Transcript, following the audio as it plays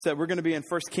So we're going to be in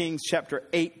 1 Kings chapter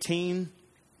 18,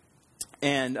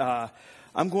 and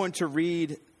I'm going to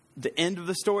read the end of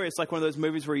the story. It's like one of those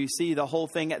movies where you see the whole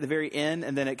thing at the very end,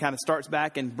 and then it kind of starts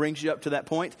back and brings you up to that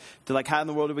point, to like, how in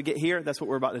the world did we get here? That's what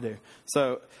we're about to do.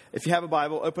 So if you have a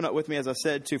Bible, open up with me, as I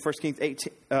said, to 1 Kings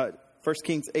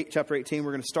 8, chapter 18.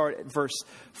 We're going to start at verse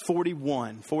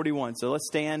 41. So let's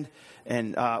stand,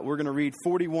 and we're going to read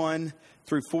 41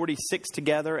 through 46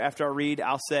 together. After I read,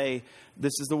 I'll say,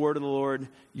 "This is the word of the Lord."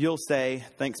 You'll say,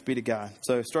 "Thanks be to God."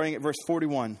 So starting at verse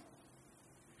 41.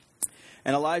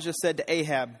 And Elijah said to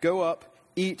Ahab, "Go up,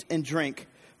 eat and drink,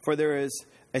 for there is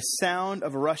a sound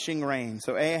of rushing rain."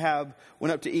 So Ahab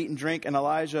went up to eat and drink, and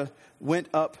Elijah went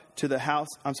up to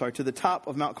the top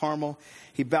of Mount Carmel.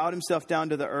 He bowed himself down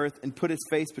to the earth and put his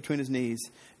face between his knees.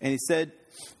 And he said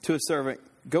to his servant,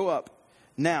 "Go up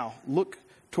now, look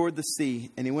toward the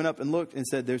sea." And he went up and looked and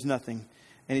said, "There's nothing."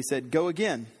 And he said, "Go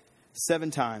again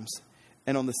 7 times.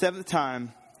 And on the 7th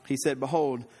time, he said,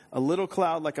 "Behold, a little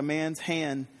cloud like a man's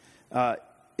hand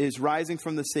is rising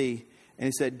from the sea." And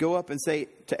he said, "Go up and say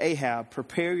to Ahab,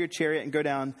 prepare your chariot and go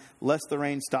down, lest the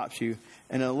rain stops you."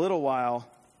 And in a little while,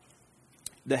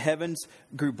 the heavens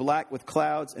grew black with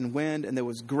clouds and wind, and there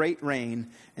was great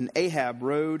rain. And Ahab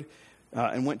rode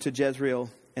and went to Jezreel,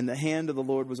 and the hand of the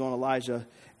Lord was on Elijah.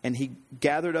 And he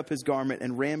gathered up his garment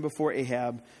and ran before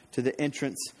Ahab to the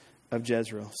entrance of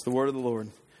Jezreel. It's the word of the Lord.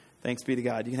 Thanks be to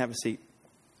God. You can have a seat.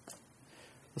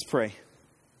 Let's pray.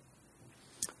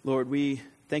 Lord, we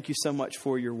thank you so much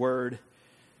for your word.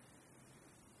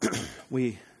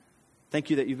 We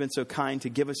thank you that you've been so kind to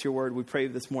give us your word. We pray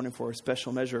this morning for a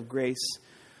special measure of grace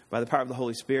by the power of the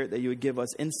Holy Spirit, that you would give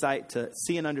us insight to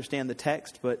see and understand the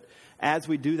text. But as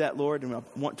we do that, Lord, and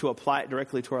want to apply it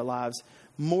directly to our lives,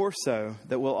 more so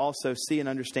that we'll also see and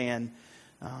understand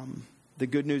the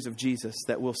good news of Jesus,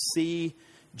 that we'll see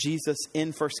Jesus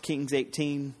in 1 Kings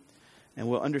 18, and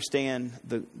we'll understand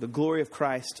the glory of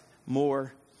Christ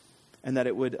more, and that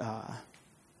it would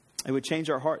change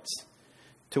our hearts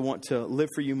to want to live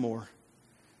for you more.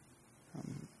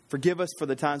 Forgive us for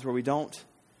the times where we don't,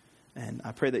 and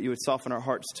I pray that you would soften our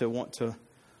hearts to want to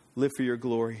live for your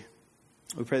glory.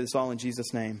 We pray this all in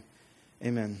Jesus' name.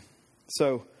 Amen.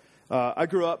 So I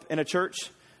grew up in a church,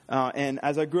 and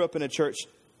as I grew up in a church,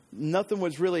 nothing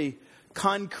was really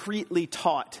concretely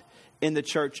taught in the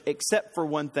church except for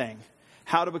one thing: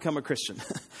 how to become a Christian.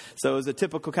 So it was a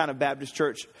typical kind of Baptist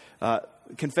church.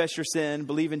 Confess your sin,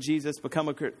 believe in Jesus, become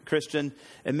a Christian,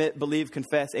 admit, believe,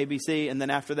 confess, ABC. And then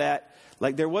after that,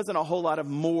 like, there wasn't a whole lot of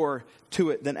more to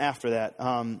it than after that.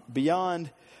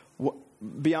 Beyond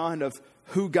of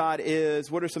who God is,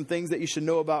 what are some things that you should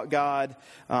know about God,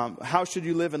 how should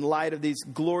you live in light of these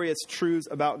glorious truths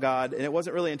about God. And it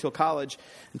wasn't really until college,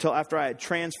 until after I had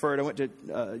transferred, I went to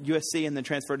USC and then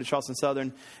transferred to Charleston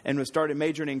Southern, and was started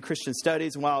majoring in Christian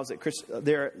studies. And while I was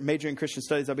there majoring in Christian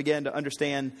studies, I began to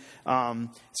understand,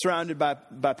 surrounded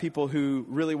by people who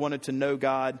really wanted to know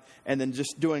God, and then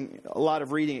just doing a lot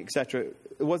of reading, etc.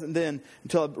 It wasn't then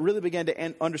until I really began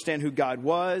to understand who God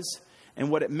was, and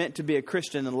what it meant to be a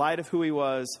Christian in light of who he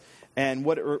was, and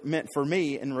what it meant for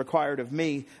me and required of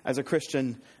me as a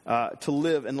Christian to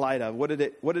live in light of. What did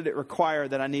it require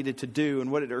that I needed to do, and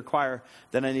what did it require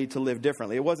that I needed to live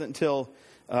differently? It wasn't until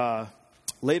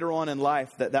later on in life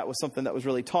that was something that was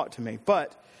really taught to me.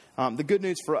 But the good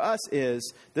news for us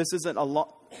is this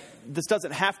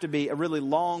doesn't have to be a really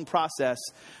long process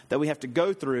that we have to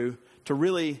go through to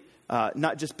really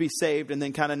not just be saved and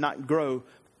then kind of not grow,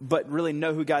 but really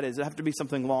know who God is. It have to be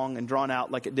something long and drawn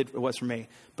out like it was for me.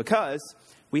 Because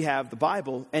we have the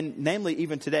Bible, and namely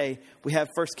even today, we have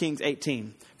 1 Kings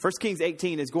 18. 1 Kings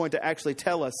 18 is going to actually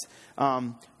tell us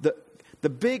the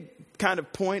big kind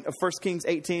of point of 1 Kings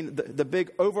 18, the big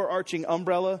overarching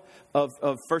umbrella of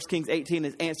 1 Kings 18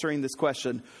 is answering this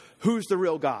question: who's the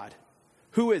real God?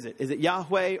 Who is it? Is it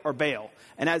Yahweh or Baal?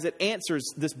 And as it answers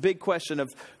this big question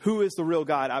of who is the real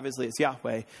God, obviously it's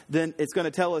Yahweh, then it's going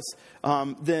to tell us,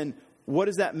 then what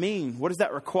does that mean? What does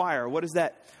that require? What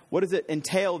does it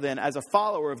entail then as a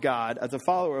follower of God, as a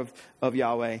follower of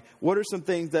Yahweh? What are some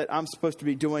things that I'm supposed to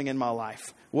be doing in my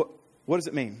life? What does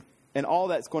it mean? And all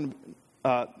that's going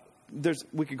to,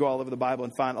 we could go all over the Bible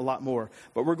and find a lot more.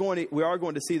 But we are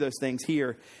going to see those things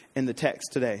here in the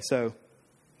text today. So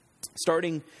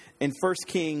starting in 1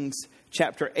 Kings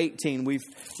chapter 18, we've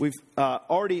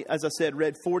already, as I said,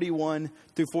 read 41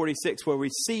 through 46, where we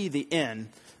see the end.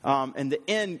 And the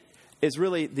end is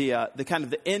really the kind of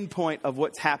the end point of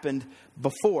what's happened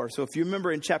before. So if you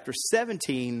remember in chapter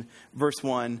 17, verse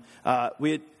 1,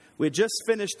 we we had just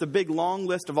finished the big long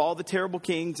list of all the terrible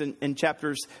kings in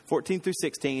chapters 14 through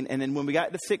 16. And then when we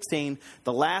got to 16,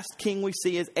 the last king we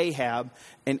see is Ahab.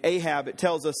 And Ahab, it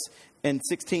tells us in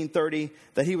 16:30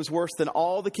 that he was worse than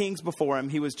all the kings before him.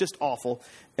 He was just awful.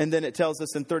 And then it tells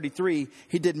us in 33,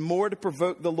 he did more to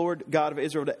provoke the Lord God of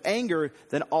Israel to anger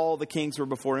than all the kings were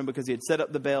before him, because he had set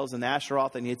up the Baals and the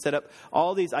Asheroth, and he had set up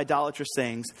all these idolatrous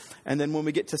things. And then when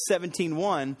we get to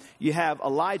 17:1, you have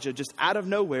Elijah just out of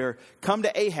nowhere come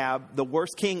to Ahab, the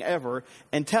worst king ever,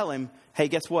 and tell him, hey,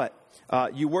 guess what?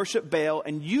 You worship Baal,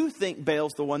 and you think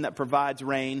Baal's the one that provides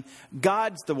rain.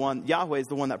 God's the one, Yahweh's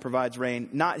the one that provides rain,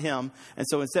 not him. And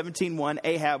so in 17:1,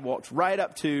 Elijah walks right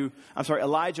up to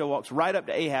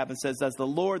Ahab and says, as the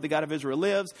Lord, the God of Israel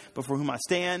lives, before whom I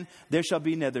stand, there shall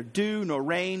be neither dew nor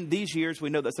rain these years. We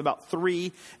know that's about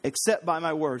 3, except by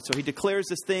my word. So he declares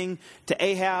this thing to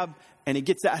Ahab, and he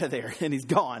gets out of there, and he's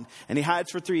gone. And he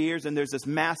hides for 3 years, and there's this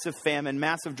massive famine,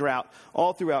 massive drought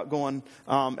all throughout going.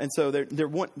 And so they're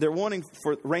wanting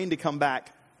for rain to come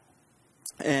back.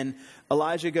 And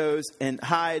Elijah goes and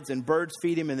hides, and birds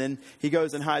feed him, and then he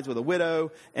goes and hides with a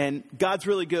widow. And God's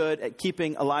really good at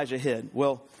keeping Elijah hid.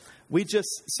 Well, we just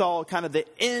saw kind of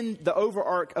the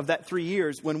overarch of that 3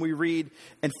 years when we read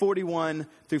in 41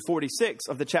 through 46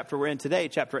 of the chapter we're in today,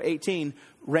 chapter 18,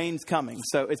 rain's coming.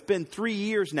 So it's been 3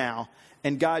 years now,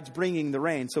 and God's bringing the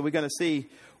rain. So we're going to see,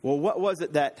 well, what were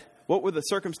the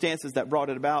circumstances that brought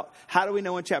it about? How do we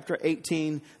know in chapter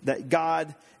 18 that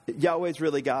Yahweh's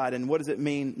really God? And what does it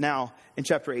mean now in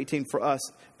chapter 18 for us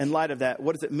in light of that?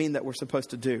 What does it mean that we're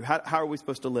supposed to do? How are we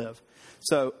supposed to live?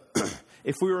 So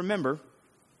if we remember,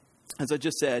 as I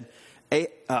just said,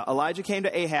 Elijah came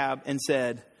to Ahab and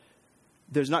said,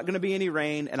 there's not going to be any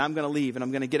rain, and I'm going to leave, and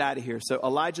I'm going to get out of here. So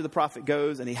Elijah the prophet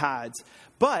goes, and he hides.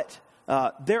 But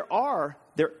there are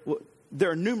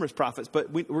numerous prophets,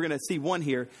 but we're going to see one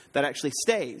here that actually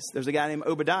stays. There's a guy named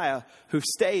Obadiah who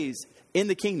stays in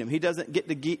the kingdom. He doesn't get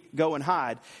to go and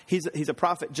hide. He's a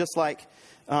prophet just like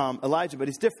Elijah, but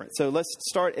he's different. So let's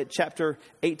start at chapter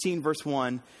 18, verse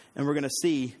 1, and we're going to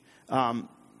see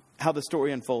how the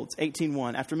story unfolds.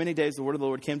 18:1. After many days, the word of the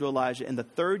Lord came to Elijah in the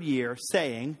 3rd year,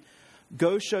 saying,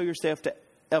 go show yourself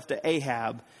to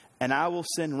Ahab, and I will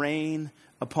send rain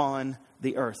upon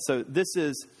the earth. So this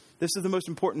is the most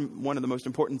important, one of the most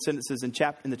important sentences in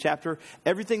the chapter.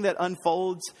 Everything that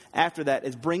unfolds after that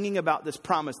is bringing about this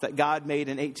promise that God made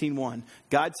in 18:1.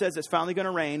 God says it's finally going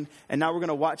to rain, and now we're going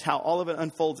to watch how all of it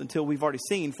unfolds until we've already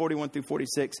seen 41 through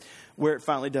 46, where it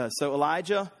finally does. So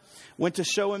Elijah went to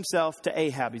show himself to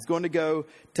Ahab. He's going to go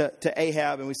to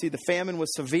Ahab, and we see the famine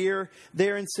was severe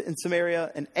there in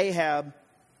Samaria, and Ahab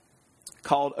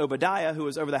called Obadiah, who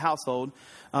was over the household.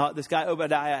 This guy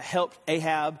Obadiah helped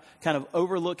Ahab kind of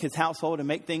overlook his household and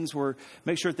make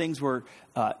sure things were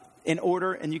in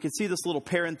order. And you can see this little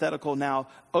parenthetical now.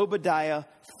 Obadiah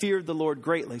feared the Lord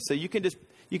greatly. So you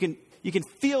can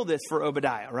feel this for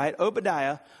Obadiah, right?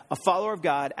 Obadiah, a follower of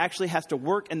God, actually has to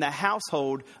work in the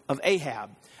household of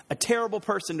Ahab, a terrible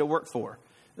person to work for.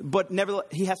 But nevertheless,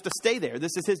 he has to stay there.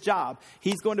 This is his job.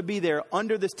 He's going to be there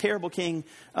under this terrible king,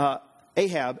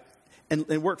 Ahab,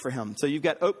 and work for him. So you've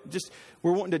got,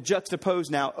 we're wanting to juxtapose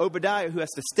now Obadiah, who has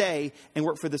to stay and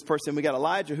work for this person. We got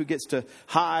Elijah, who gets to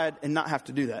hide and not have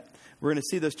to do that. We're going to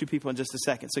see those two people in just a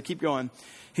second. So keep going.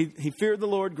 He feared the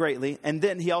Lord greatly. And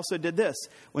then he also did this.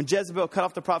 When Jezebel cut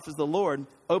off the prophets of the Lord,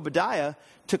 Obadiah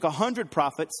took 100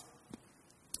 prophets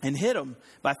and hid them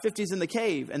by 50s in the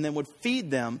cave, and then would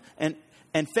feed them and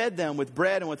fed them with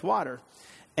bread and with water.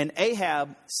 And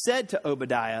Ahab said to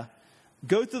Obadiah,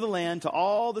 go through the land to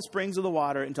all the springs of the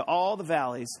water and to all the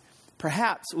valleys.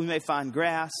 Perhaps we may find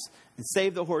grass and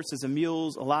save the horses and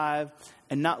mules alive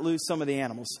and not lose some of the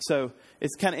animals. So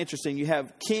it's kind of interesting. You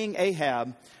have King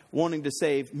Ahab wanting to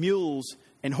save mules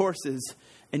and horses,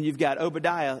 and you've got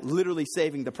Obadiah literally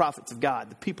saving the prophets of God,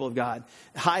 the people of God,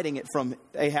 hiding it from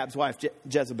Ahab's wife,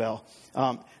 Jezebel.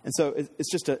 And so it's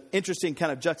just an interesting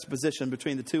kind of juxtaposition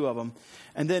between the two of them.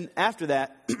 And then after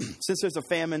that, since there's a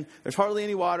famine, there's hardly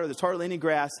any water, there's hardly any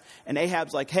grass. And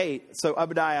Ahab's like, hey, so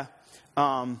Obadiah,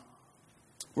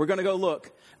 we're going to go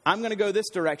look. I'm going to go this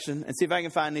direction and see if I can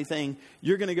find anything.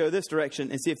 You're going to go this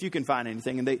direction and see if you can find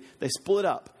anything. And they split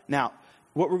up. Now,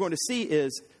 what we're going to see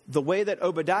is the way that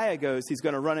Obadiah goes, he's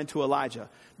going to run into Elijah.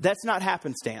 That's not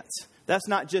happenstance. That's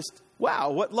not just,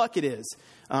 wow, what luck it is.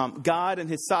 God in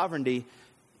his sovereignty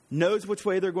knows which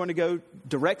way they're going to go,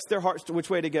 directs their hearts to which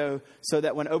way to go, so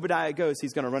that when Obadiah goes,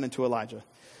 he's going to run into Elijah.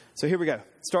 So here we go.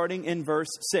 Starting in verse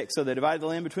 6. So they divided the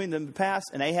land between them to pass,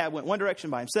 and Ahab went one direction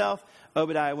by himself.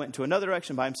 Obadiah went into another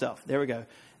direction by himself. There we go.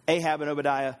 Ahab and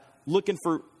Obadiah looking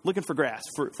for grass,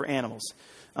 for animals.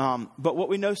 But what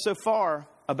we know so far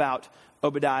about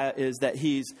Obadiah is that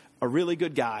he's a really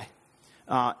good guy.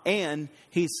 And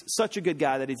he's such a good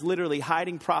guy that he's literally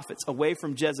hiding prophets away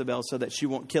from Jezebel so that she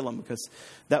won't kill him, because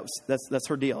that's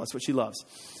her deal. That's what she loves.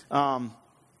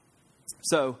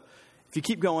 So if you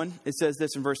keep going, it says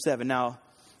this in verse 7. Now,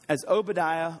 as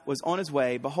Obadiah was on his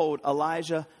way, behold,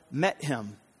 Elijah met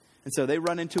him. And so they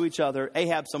run into each other,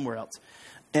 Ahab somewhere else.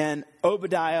 And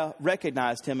Obadiah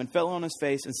recognized him and fell on his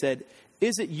face and said,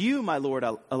 "Is it you, my lord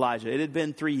Elijah?" It had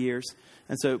been 3 years,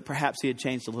 and so perhaps he had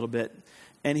changed a little bit.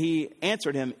 And he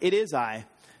answered him, "It is I.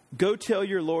 Go tell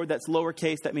your lord," that's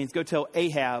lowercase, that means go tell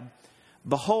Ahab,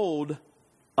 "Behold,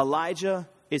 Elijah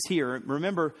is here."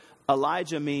 Remember,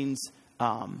 Elijah means,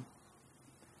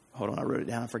 hold on, I wrote it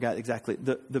down, I forgot exactly.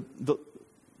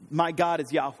 My God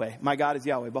is Yahweh. My God is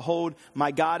Yahweh. Behold,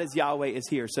 my God is Yahweh is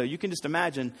here. So you can just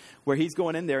imagine where he's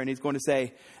going in there and he's going to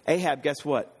say, "Ahab, guess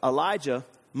what? Elijah,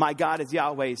 my God is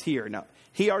Yahweh is here." Now,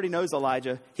 he already knows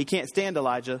Elijah. He can't stand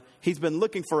Elijah. He's been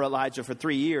looking for Elijah for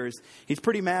 3 years. He's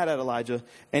pretty mad at Elijah.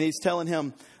 And he's telling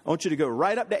him, "I want you to go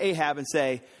right up to Ahab and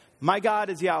say, 'My God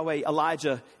is Yahweh,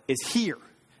 Elijah is here.'"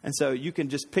 And so you can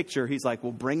just picture, he's like,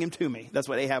 "Well, bring him to me." That's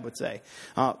what Ahab would say.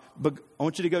 But I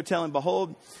want you to go tell him,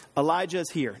 "Behold, Elijah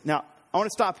is here." Now, I want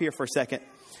to stop here for a second.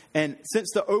 And since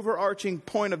the overarching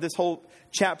point of this whole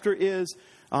chapter is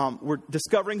we're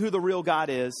discovering who the real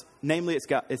God is, namely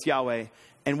it's Yahweh.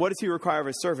 And what does he require of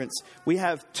his servants? We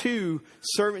have two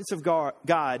servants of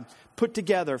God put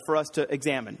together for us to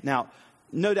examine. Now,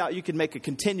 no doubt you can make a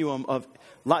continuum of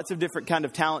lots of different kind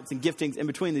of talents and giftings in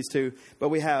between these two. But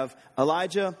we have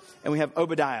Elijah and we have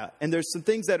Obadiah. And there's some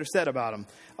things that are said about him.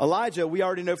 Elijah, we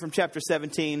already know from chapter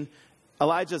 17,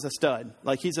 Elijah's a stud.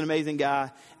 Like, he's an amazing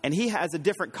guy. And he has a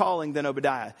different calling than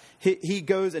Obadiah. He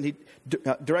goes and he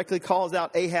directly calls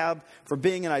out Ahab for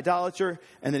being an idolater.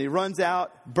 And then he runs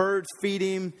out. Birds feed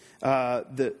him.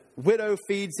 The widow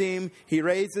feeds him. He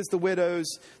raises the widow's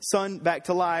son back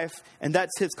to life. And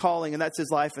that's his calling and that's his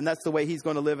life. And that's the way he's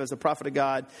going to live as a prophet of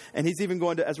God. And he's even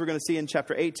going to, as we're going to see in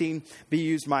chapter 18, be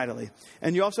used mightily.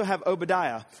 And you also have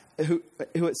Obadiah, who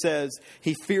it says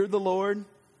he feared the Lord.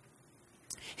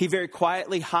 He very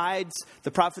quietly hides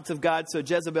the prophets of God so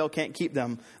Jezebel can't kill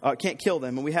them.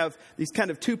 And we have these kind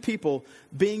of two people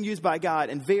being used by God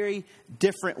in very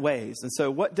different ways. And so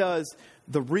what does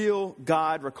the real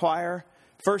God require?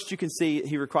 First, you can see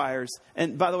he requires,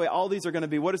 and by the way, all these are going to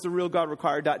be, what does the real God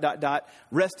require, ...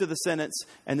 rest of the sentence.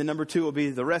 And the number 2 will be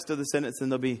the rest of the sentence,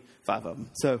 and there'll be 5 of them.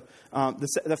 So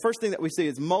the first thing that we see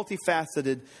is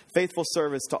multifaceted, faithful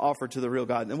service to offer to the real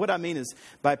God. And what I mean is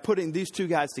by putting these two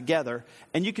guys together,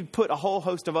 and you could put a whole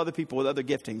host of other people with other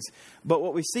giftings. But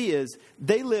what we see is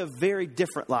they live very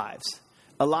different lives.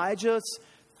 Elijah's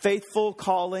faithful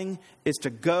calling is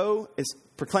to go,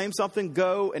 proclaim something,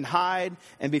 go and hide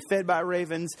and be fed by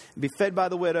ravens, be fed by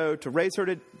the widow, to raise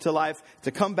her to life,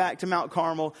 to come back to Mount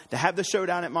Carmel, to have the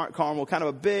showdown at Mount Carmel, kind of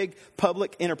a big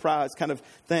public enterprise kind of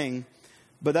thing.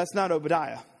 But that's not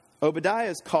Obadiah.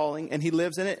 Obadiah is calling, and he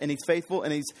lives in it, and he's faithful,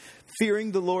 and he's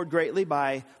fearing the Lord greatly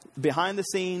by behind the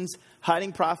scenes,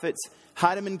 hiding prophets,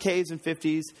 hide them in caves and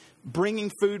 50s,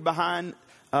 bringing food behind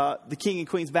the king and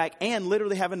queen's back, and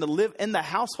literally having to live in the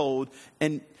household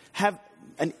and have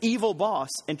an evil boss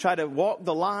and try to walk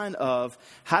the line of,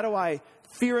 how do I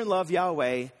fear and love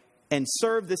Yahweh and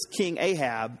serve this king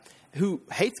Ahab who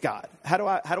hates God? How do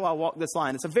I walk this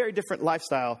line? It's a very different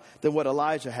lifestyle than what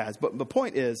Elijah has. But the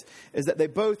point is that they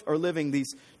both are living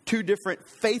these two different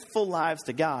faithful lives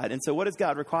to God. And so what does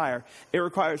God require? It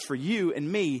requires for you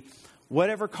and me,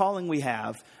 whatever calling we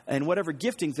have and whatever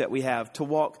giftings that we have, to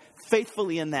walk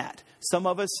faithfully in that. Some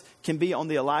of us can be on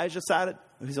the Elijah side.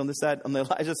 He's on this side, on the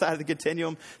Elijah side of the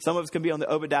continuum. Some of us can be on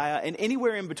the Obadiah, and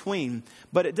anywhere in between.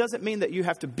 But it doesn't mean that you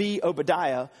have to be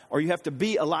Obadiah or you have to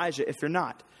be Elijah if you're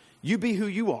not. You be who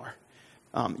you are.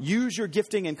 Use your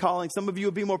gifting and calling. Some of you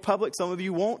will be more public. Some of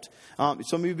you won't. Some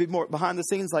of you will be more behind the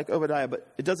scenes like Obadiah.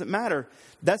 But it doesn't matter.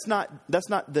 That's not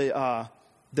the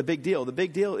big deal. The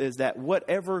big deal is that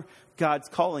whatever God's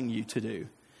calling you to do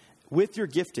with your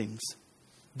giftings,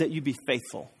 that you be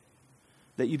faithful.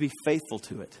 That you be faithful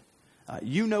to it.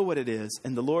 You know what it is,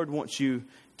 and the Lord wants you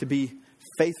to be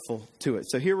faithful to it.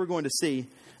 So here we're going to see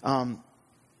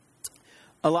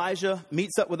Elijah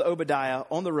meets up with Obadiah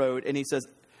on the road, and he says,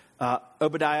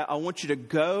 Obadiah, I want you to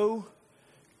go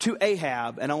to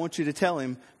Ahab, and I want you to tell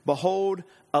him, behold,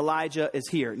 Elijah is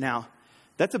here. Now,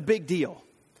 that's a big deal.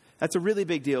 That's a really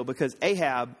big deal, because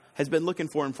Ahab has been looking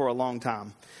for him for a long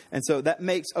time. And so that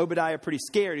makes Obadiah pretty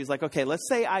scared. He's like, okay, let's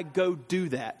say I go do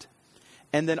that,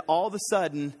 and then all of a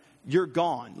sudden you're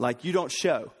gone, like you don't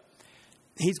show.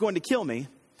 He's going to kill me,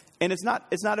 And it's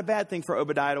not a bad thing for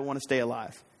Obadiah to want to stay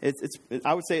alive.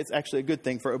 I would say it's actually a good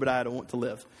thing for Obadiah to want to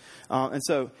live. And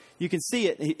so you can see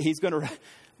it. He's going to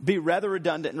be rather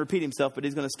redundant and repeat himself, but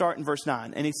he's going to start in verse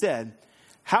 9. And he said,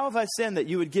 how have I sinned that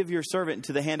you would give your servant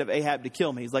into the hand of Ahab to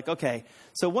kill me? He's like, okay,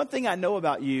 so one thing I know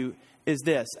about you is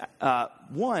this.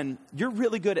 One, you're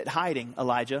really good at hiding,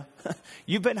 Elijah.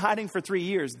 You've been hiding for 3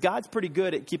 years. God's pretty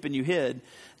good at keeping you hid.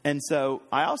 And so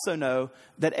I also know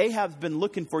that Ahab's been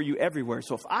looking for you everywhere.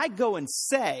 So if I go and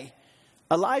say,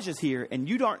 Elijah's here and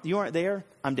you aren't there,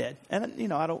 I'm dead. And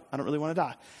I don't really want to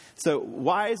die. So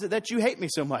why is it that you hate me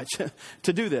so much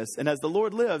to do this? And as the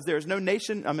Lord lives, there is no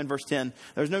nation. I'm in verse 10.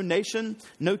 There's no nation,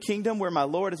 no kingdom where my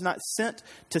Lord is not sent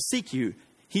to seek you.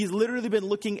 He's literally been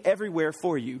looking everywhere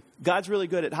for you. God's really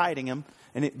good at hiding him,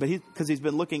 because he's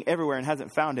been looking everywhere and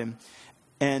hasn't found him.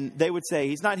 And they would say,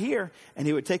 he's not here. And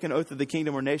he would take an oath of the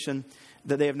kingdom or nation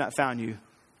that they have not found you.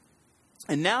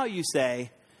 And now you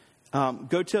say,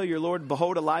 go tell your Lord,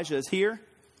 behold, Elijah is here.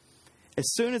 As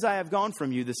soon as I have gone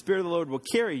from you, the Spirit of the Lord will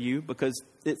carry you, because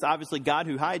it's obviously God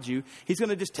who hides you. He's going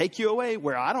to just take you away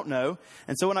where I don't know.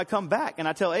 And so when I come back and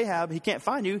I tell Ahab he can't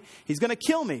find you, he's going to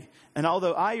kill me. And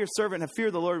although I, your servant, have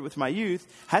feared the Lord with my youth,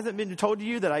 hasn't been told to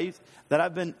you that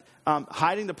I've been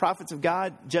hiding the prophets of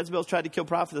God? Jezebel's tried to kill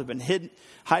prophets. I've been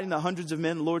hiding the hundreds of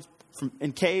men, the Lord's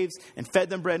in caves, and fed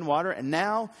them bread and water. And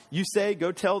now you say,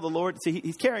 go tell the Lord. See,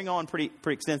 he's carrying on pretty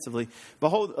extensively.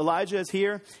 Behold, Elijah is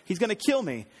here. He's going to kill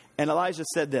me. And Elijah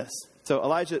said this. So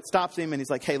Elijah stops him and he's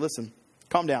like, hey, listen,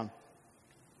 calm down.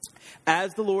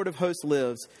 As the Lord of hosts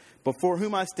lives, before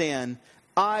whom I stand,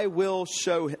 I will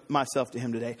show myself to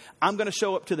him today. I'm going to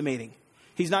show up to the meeting.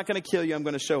 He's not going to kill you. I'm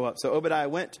going to show up. So Obadiah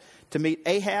went to meet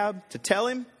Ahab to tell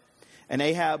him. And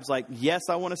Ahab's like, yes,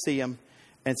 I want to see him.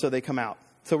 And so they come out.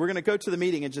 So we're going to go to the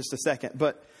meeting in just a second.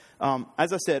 But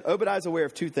as I said, Obadiah's aware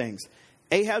of two things.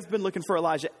 Ahab's been looking for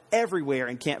Elijah everywhere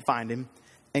and can't find him.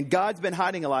 And God's been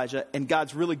hiding Elijah, and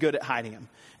God's really good at hiding him.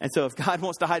 And so if God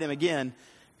wants to hide him again,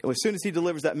 as soon as he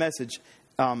delivers that message,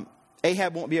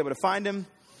 Ahab won't be able to find him.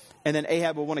 And then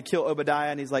Ahab will want to kill Obadiah.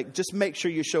 And he's like, just make sure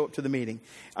you show up to the meeting.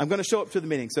 I'm going to show up to the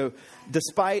meeting. So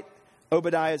despite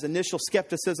Obadiah's initial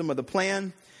skepticism of the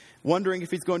plan, wondering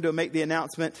if he's going to make the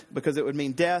announcement because it would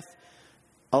mean death,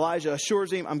 Elijah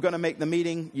assures him, I'm going to make the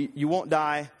meeting. You won't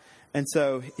die. And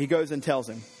so he goes and tells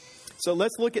him. So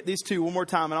let's look at these two one more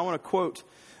time. And I want to quote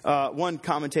one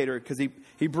commentator, because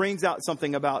he brings out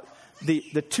something about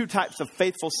the two types of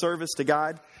faithful service to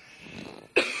God.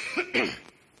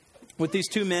 With these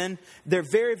two men, they're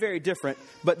very, very different,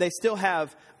 but they still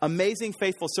have amazing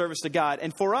faithful service to God.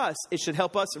 And for us, it should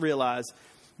help us realize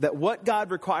that what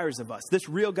God requires of us, this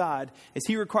real God, is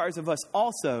he requires of us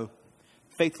also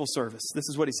faithful service. This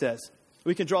is what he says.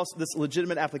 We can draw this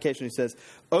legitimate application. He says,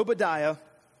 Obadiah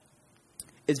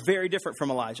is very different from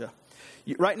Elijah.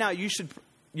 Right now,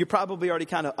 you're probably already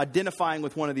kind of identifying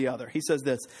with one or the other. He says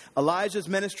this: Elijah's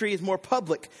ministry is more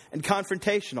public and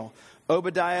confrontational.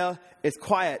 Obadiah is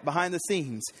quiet behind the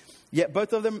scenes. Yet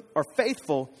both of them are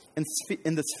faithful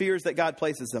in the spheres that God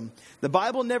places them. The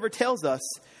Bible never tells us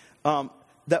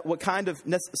that what kind of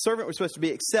servant we're supposed to be,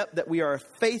 except that we are a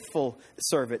faithful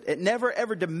servant. It never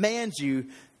ever demands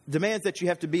that you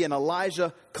have to be an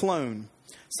Elijah clone.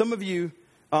 Some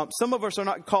of us are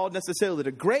not called necessarily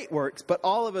to great works, but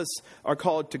all of us are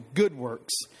called to good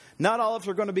works. Not all of us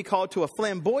are going to be called to a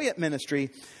flamboyant ministry,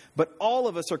 but all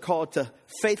of us are called to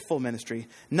faithful ministry.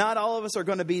 Not all of us are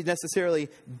going to be necessarily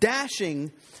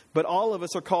dashing, but all of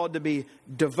us are called to be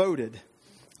devoted.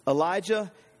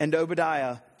 Elijah and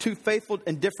Obadiah, two faithful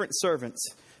and different servants,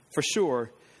 for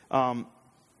sure,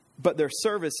 but their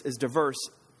service is diverse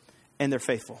and they're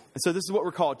faithful. And so this is what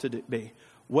we're called to be.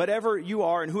 Whatever you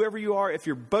are and whoever you are, if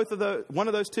you're both of one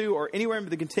of those two or anywhere in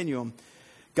the continuum,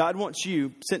 God wants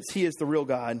you, since he is the real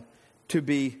God, to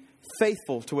be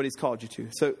faithful to what he's called you to.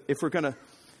 So if we're going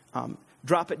to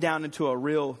drop it down into a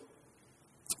real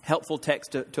helpful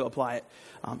text to apply it,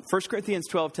 1 Corinthians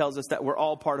 12 tells us that we're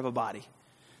all part of a body,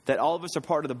 that all of us are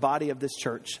part of the body of this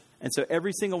church. And so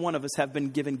every single one of us have been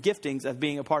given giftings of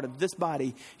being a part of this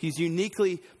body. He's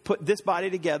uniquely put this body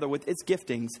together with its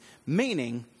giftings,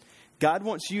 meaning God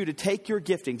wants you to take your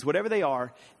giftings, whatever they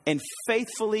are, and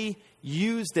faithfully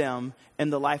use them in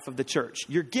the life of the church.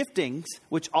 Your giftings,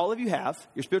 which all of you have,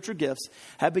 your spiritual gifts,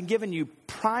 have been given you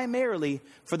primarily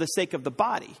for the sake of the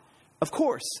body. Of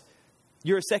course,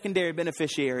 you're a secondary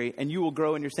beneficiary and you will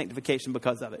grow in your sanctification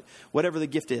because of it, whatever the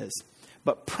gift is.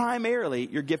 But primarily,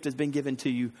 your gift has been given to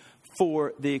you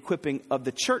for the equipping of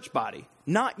the church body.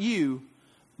 Not you,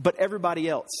 but everybody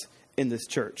else in this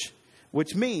church,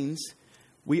 which means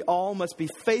we all must be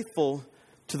faithful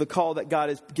to the call that God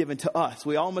has given to us.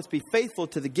 We all must be faithful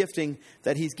to the gifting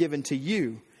that he's given to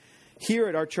you. Here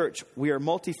at our church, we are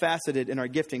multifaceted in our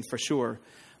giftings for sure.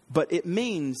 But it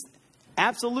means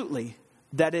absolutely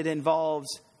that it involves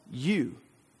you.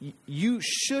 You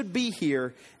should be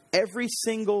here every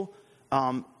single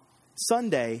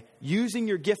Sunday using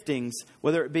your giftings,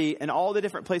 whether it be in all the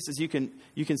different places you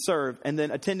can serve, and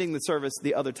then attending the service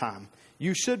the other time.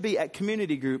 You should be at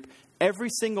community group every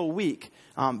single week,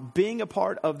 being a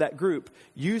part of that group,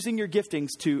 using your giftings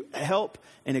to help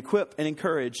and equip and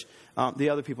encourage the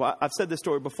other people. I've said this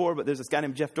story before, but there's this guy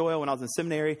named Jeff Doyle. When I was in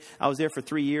seminary, I was there for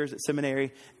 3 years at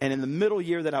seminary. And in the middle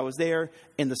year that I was there,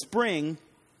 in the spring,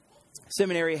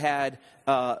 seminary had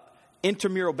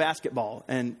intramural basketball.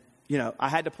 And, I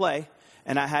had to play.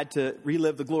 And I had to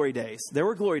relive the glory days. There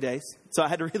were glory days, so I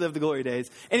had to relive the glory days.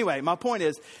 Anyway, my point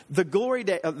is, the glory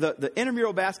day, the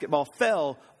intramural basketball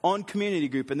fell on community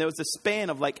group, and there was a span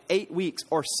of like 8 weeks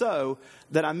or so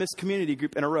that I missed community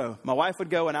group in a row. My wife would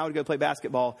go, and I would go play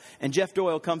basketball. And Jeff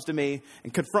Doyle comes to me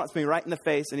and confronts me right in the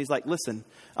face, and he's like, "Listen,"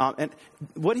 and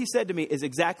what he said to me is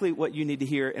exactly what you need to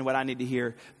hear and what I need to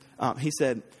hear. He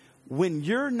said, "When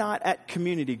you're not at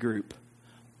community group,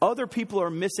 other people are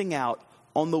missing out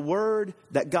on the word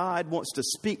that God wants to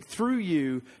speak through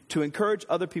you to encourage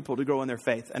other people to grow in their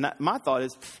faith." And my thought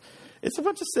is, it's a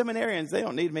bunch of seminarians. They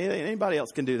don't need me. Anybody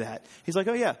else can do that. He's like,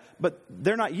 "Oh yeah, but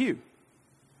they're not you.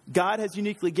 God has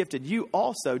uniquely gifted you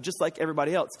also, just like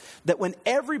everybody else, that when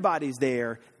everybody's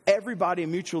there, everybody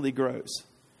mutually grows."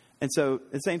 And so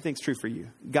the same thing's true for you.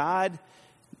 God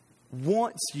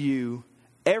wants you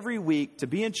every week to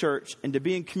be in church and to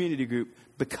be in community group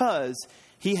because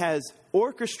he has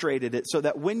orchestrated it so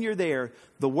that when you're there,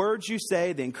 the words you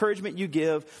say, the encouragement you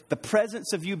give, the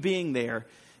presence of you being there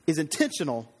is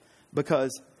intentional,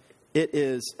 because it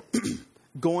is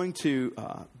going to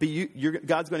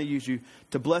God's going to use you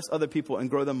to bless other people and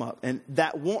grow them up. And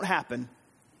that won't happen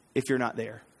if you're not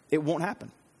there. It won't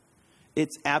happen.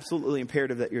 It's absolutely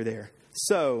imperative that you're there.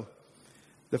 So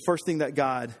the first thing that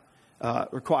God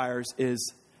requires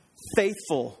is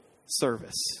faithful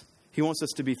service. He wants us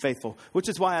to be faithful, which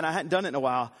is why, and I hadn't done it in a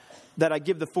while, that I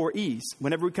give the 4 E's.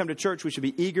 Whenever we come to church, we should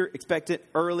be eager, expectant,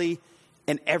 early,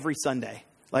 and every Sunday.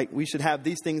 Like, we should have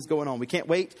these things going on. We can't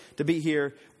wait to be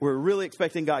here. We're really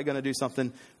expecting God going to do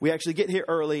something. We actually get here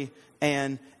early,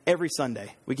 and every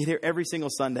Sunday. We get here every single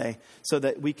Sunday so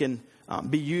that we can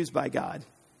be used by God.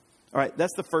 All right,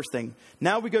 that's the first thing.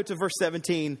 Now we go to verse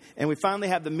 17, and we finally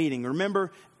have the meeting.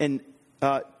 Remember, in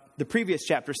the previous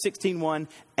chapter, 16:1,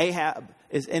 Ahab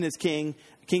is in his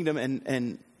kingdom,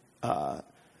 and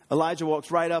Elijah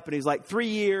walks right up, and he's like, 3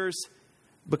 years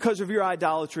because of your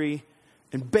idolatry,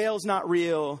 and Baal's not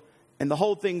real, and the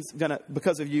whole thing's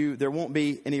because of you, there won't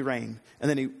be any rain. And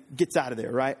then he gets out of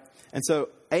there, right? And so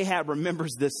Ahab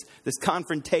remembers this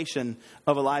confrontation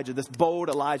of Elijah, this bold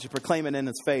Elijah proclaiming in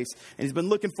his face. And he's been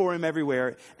looking for him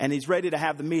everywhere, and he's ready to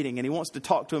have the meeting. And he wants to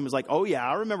talk to him. He's like, "Oh yeah,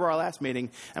 I remember our last meeting,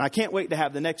 and I can't wait to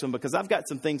have the next one because I've got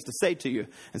some things to say to you."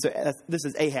 And so this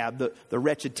is Ahab, the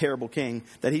wretched, terrible king,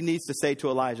 that he needs to say to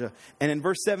Elijah. And in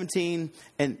verse 17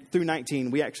 and through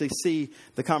 19, we actually see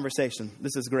the conversation.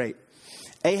 This is great.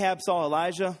 Ahab saw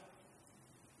Elijah.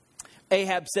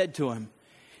 Ahab said to him,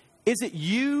 "Is it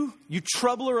you, you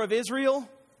troubler of Israel?"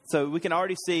 So we can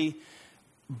already see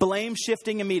blame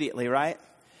shifting immediately, right?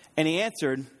 And he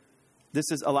answered, this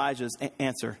is Elijah's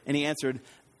answer. And he answered,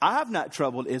 "I have not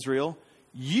troubled Israel.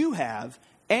 You have,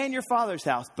 and your father's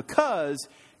house, because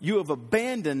you have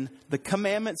abandoned the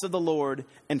commandments of the Lord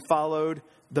and followed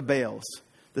the Baals."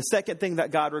 The second thing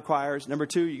that God requires, number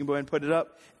 2, you can go ahead and put it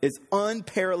up, is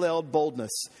unparalleled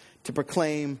boldness to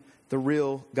proclaim the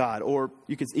real God. Or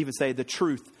you could even say the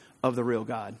truth of the real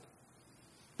God.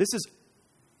 This is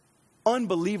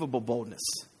unbelievable boldness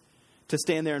to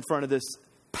stand there in front of this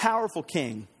powerful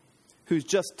king who's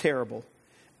just terrible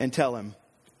and tell him,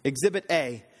 Exhibit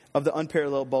A of the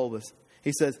unparalleled boldness.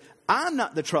 He says, "I'm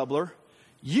not the troubler.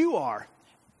 You are.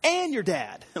 And your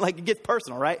dad." Like, it gets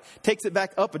personal, right? Takes it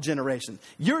back up a generation.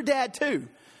 Your dad too,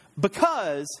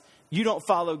 because you don't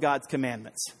follow God's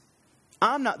commandments.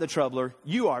 I'm not the troubler.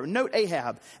 You are. Note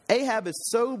Ahab. Ahab is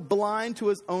so blind to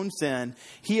his own sin,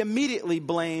 he immediately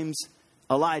blames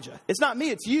Elijah. "It's not me,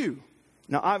 it's you."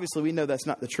 Now, obviously, we know that's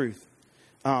not the truth,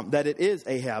 that it is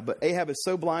Ahab. But Ahab is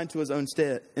so blind to his own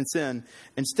sin.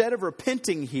 Instead of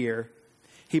repenting here,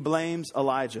 he blames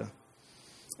Elijah.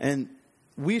 And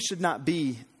we should not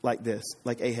be like this,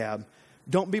 like Ahab.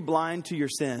 Don't be blind to your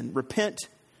sin. Repent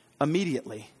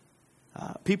immediately.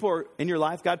 People are in your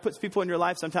life. God puts people in your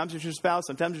life. Sometimes it's your spouse.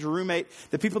 Sometimes it's your roommate.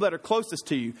 The people that are closest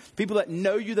to you, people that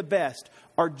know you the best,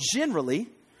 are generally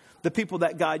the people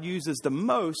that God uses the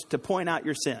most to point out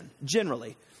your sin,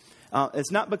 generally.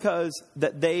 It's not because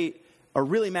that they are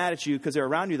really mad at you because they're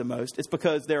around you the most. It's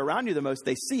because they're around you the most,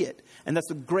 they see it. And that's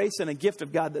the grace and a gift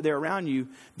of God that they're around you,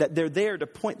 that they're there to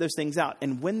point those things out.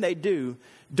 And when they do,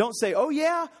 don't say, oh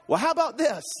yeah, well how about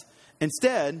this?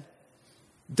 Instead,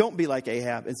 don't be like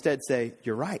Ahab. Instead say,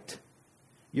 you're right.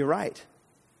 You're right.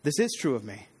 This is true of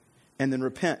me. And then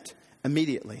repent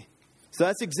immediately. So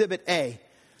that's exhibit A.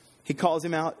 He calls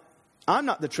him out. I'm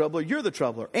not the troubler. You're the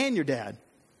troubler and your dad.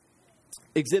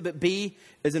 Exhibit B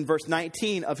is in verse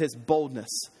 19 of his boldness.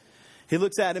 He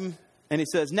looks at him and he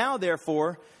says, now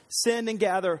therefore, send and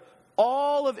gather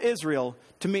all of Israel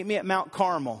to meet me at Mount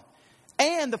Carmel,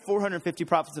 and the 450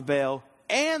 prophets of Baal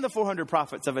and the 400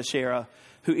 prophets of Asherah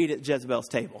who eat at Jezebel's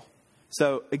table.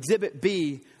 So exhibit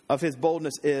B of his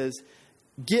boldness is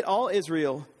get all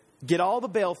Israel, get all the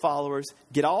Baal followers,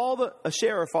 get all the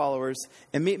Asherah followers,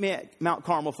 and meet me at Mount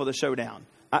Carmel for the showdown.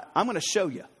 I'm going to show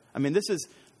you. I mean, this is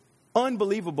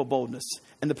unbelievable boldness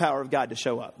and the power of God to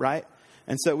show up, right?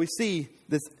 And so we see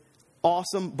this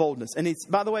awesome boldness. And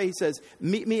by the way, he says,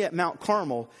 meet me at Mount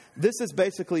Carmel. This is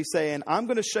basically saying, I'm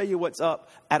going to show you what's up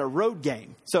at a road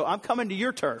game. So I'm coming to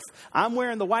your turf. I'm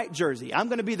wearing the white jersey. I'm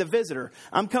going to be the visitor.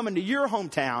 I'm coming to your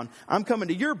hometown. I'm coming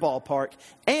to your ballpark.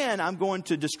 And I'm going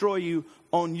to destroy you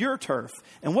on your turf.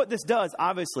 And what this does,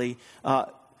 obviously,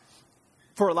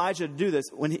 for Elijah to do this,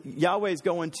 when Yahweh is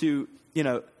going to,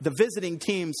 the visiting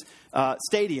team's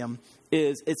stadium,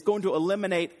 it's going to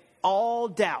eliminate all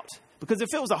doubt. Because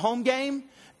if it was a home game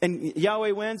and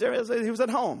Yahweh wins, he was at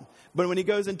home. But when he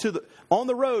goes on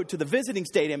the road to the visiting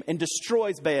stadium and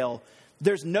destroys Baal,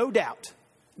 there's no doubt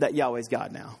that Yahweh's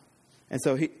God now. And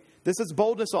so this is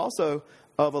boldness also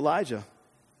of Elijah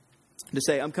to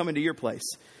say, I'm coming to your place.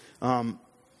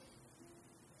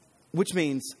 Which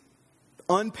means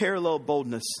unparalleled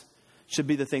boldness should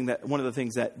be one of the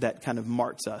things that kind of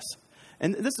marks us.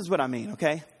 And this is what I mean,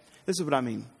 okay? This is what I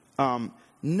mean.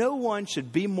 No one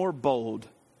should be more bold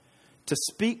to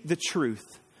speak the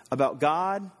truth about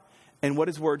God and what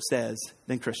his word says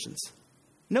than Christians.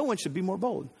 No one should be more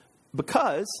bold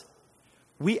because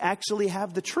we actually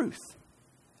have the truth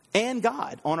and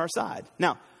God on our side.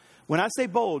 Now, when I say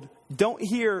bold, don't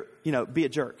hear, be a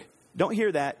jerk. Don't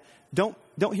hear that. Don't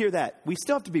hear that. We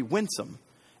still have to be winsome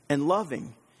and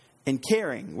loving and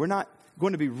caring. We're not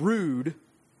going to be rude,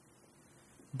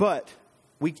 but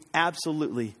we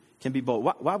absolutely can be bold.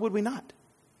 Why would we not?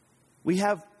 We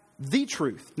have the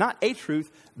truth, not a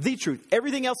truth, the truth.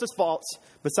 Everything else is false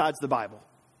besides the Bible,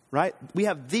 right? We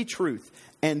have the truth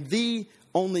and the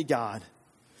only God.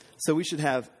 So we should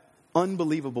have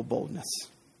unbelievable boldness.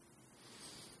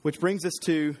 Which brings us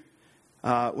to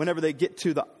whenever they get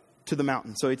to the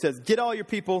mountain. So he says, get all your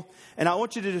people. And I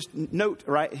want you to just note,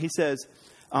 right? He says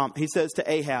to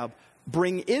Ahab,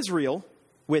 bring Israel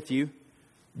with you.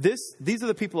 These are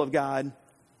the people of God.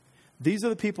 These are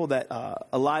the people that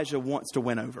Elijah wants to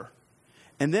win over.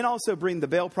 And then also bring the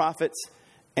Baal prophets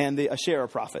and the Asherah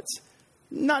prophets.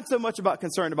 Not so much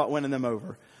concerned about winning them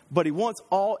over. But he wants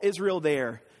all Israel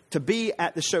there to be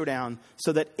at the showdown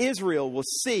so that Israel will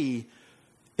see,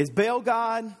 is Baal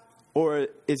God or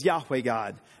is Yahweh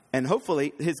God? And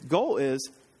hopefully his goal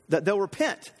is that they'll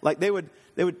repent. Like they would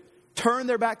turn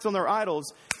their backs on their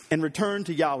idols and return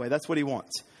to Yahweh. That's what he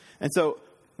wants. And so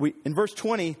in verse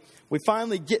 20, we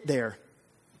finally get there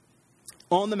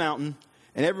on the mountain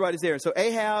and everybody's there. So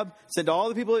Ahab sent all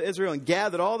the people of Israel and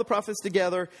gathered all the prophets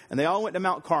together and they all went to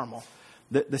Mount Carmel.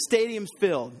 The stadium's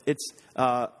filled. It's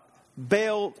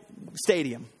Baal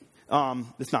Stadium.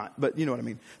 It's not, but you know what I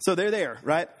mean. So they're there,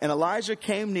 right? And Elijah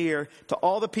came near to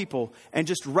all the people and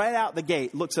just right out the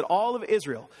gate looks at all of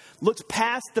Israel, looks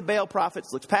past the Baal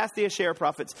prophets, looks past the Asherah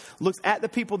prophets, looks at the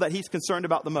people that he's concerned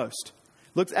about the most,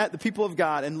 looks at the people of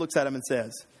God and looks at them and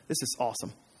says, this is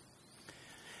awesome.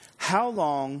 How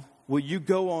long will you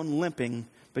go on limping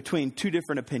between two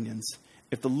different opinions?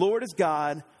 If the Lord is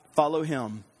God, follow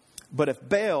him. But if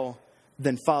Baal,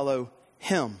 then follow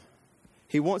him.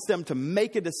 He wants them to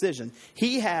make a decision.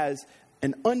 He has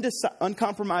an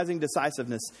uncompromising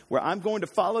decisiveness where I'm going to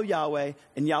follow Yahweh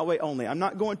and Yahweh only. I'm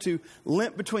not going to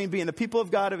limp between being the people of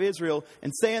God of Israel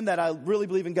and saying that I really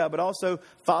believe in God, but also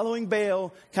following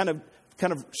Baal, kind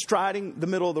of striding the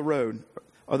middle of the road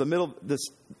or the middle of this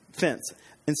fence.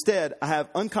 Instead, I have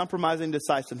uncompromising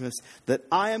decisiveness that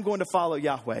I am going to follow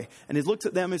Yahweh. And he looks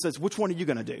at them and says, which one are you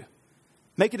going to do?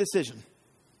 Make a decision.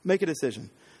 Make a decision.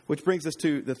 Which brings us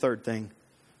to the third thing.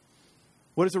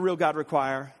 What does a real God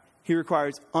require? He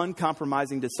requires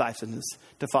uncompromising decisiveness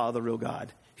to follow the real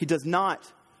God. He does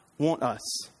not want us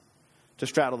to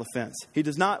straddle the fence. He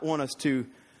does not want us to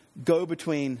go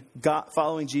between God,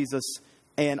 following Jesus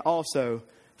and also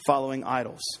following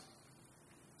idols.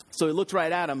 So he looked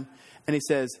right at him and he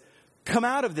says, come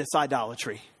out of this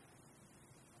idolatry.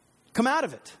 Come out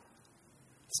of it.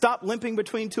 Stop limping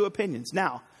between two opinions.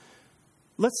 Now,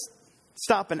 let's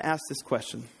stop and ask this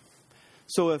question.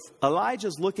 So if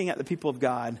Elijah's looking at the people of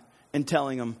God and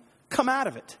telling them, come out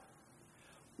of it,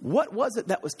 what was it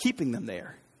that was keeping them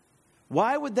there?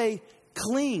 Why would they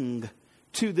cling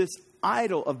to this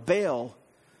idol of Baal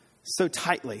so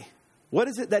tightly? What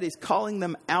is it that he's calling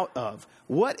them out of?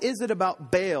 What is it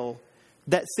about Baal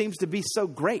that seems to be so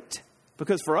great?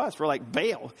 Because for us, we're like,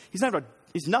 Baal,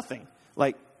 he's nothing.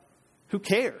 Like, who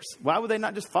cares? Why would they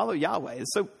not just follow Yahweh?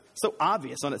 It's so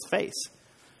obvious on its face.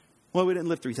 Well, we didn't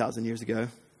live 3,000 years ago.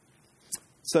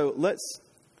 So let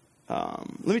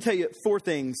me tell you 4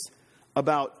 things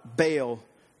about Baal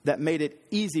that made it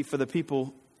easy for the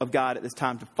people of God at this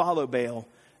time to follow Baal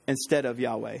instead of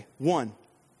Yahweh. 1,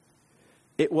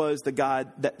 it was the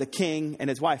god that the king and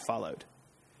his wife followed.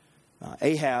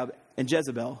 Ahab and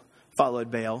Jezebel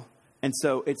followed Baal. And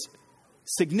so it's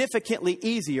significantly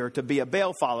easier to be a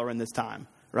Baal follower in this time,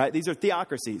 right? These are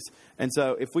theocracies. And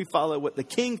so if we follow what the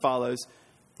king follows,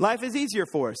 life is easier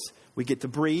for us. We get to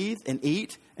breathe and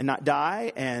eat and not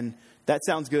die. And that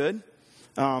sounds good.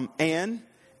 And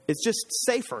it's just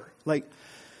safer. Like,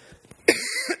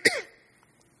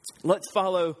 let's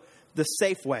follow the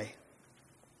safe way.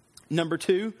 Number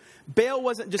 2, Baal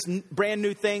wasn't just a brand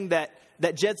new thing that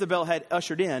Jezebel had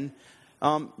ushered in.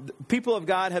 People of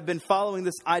God have been following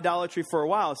this idolatry for a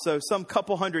while. So some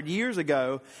couple hundred years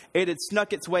ago, it had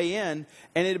snuck its way in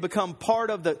and it had become part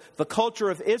of the culture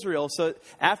of Israel. So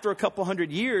after a couple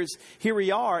hundred years, here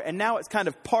we are, and now it's kind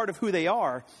of part of who they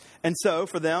are. And so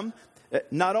for them,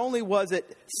 not only was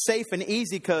it safe and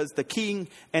easy because the king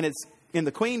and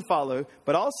the queen follow,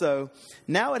 but also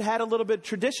now it had a little bit of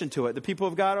tradition to it. The people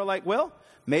of God are like, well,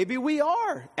 maybe we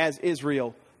are, as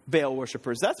Israel, Baal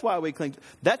worshipers. That's why we cling.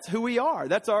 That's who we are.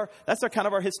 That's our kind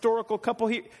of our historical couple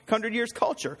hundred years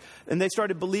culture. And they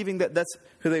started believing that that's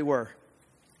who they were.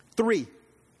 3,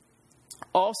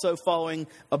 also following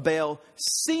a Baal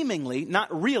seemingly,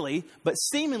 not really, but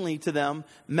seemingly to them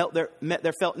met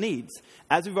their felt needs.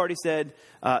 As we've already said,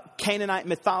 Canaanite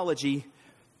mythology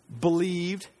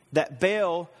believed that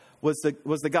Baal was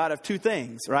the god of 2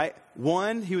 things, right?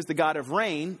 1, he was the god of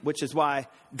rain, which is why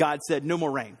God said no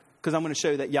more rain, because I'm going to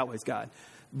show you that Yahweh's God.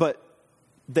 But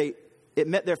it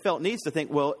met their felt needs to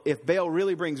think, well, if Baal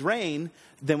really brings rain,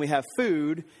 then we have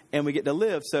food and we get to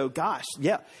live. So gosh,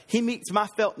 yeah, he meets my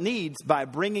felt needs by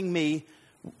bringing me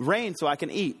rain so I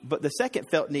can eat. But the second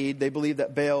felt need, they believed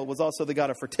that Baal was also the god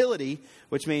of fertility,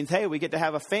 which means, hey, we get to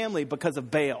have a family because of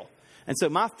Baal. And so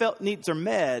my felt needs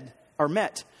are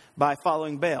met by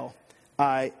following Baal.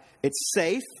 It's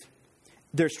safe,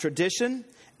 there's tradition,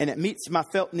 and it meets my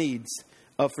felt needs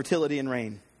of fertility and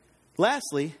rain.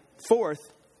 Lastly, 4th,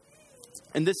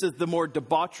 and this is the more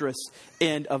debaucherous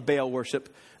end of Baal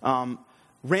worship,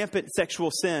 rampant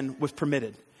sexual sin was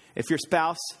permitted. If your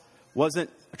spouse wasn't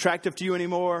attractive to you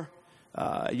anymore,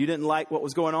 you didn't like what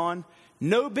was going on,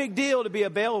 no big deal to be a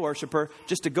Baal worshiper,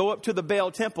 just to go up to the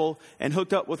Baal temple and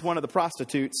hook up with one of the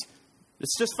prostitutes.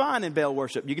 It's just fine in Baal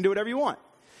worship. You can do whatever you want.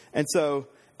 And so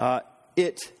for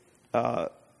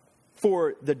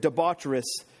the debaucherous,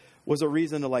 was a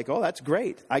reason to like, oh, that's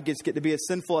great. I just get to be as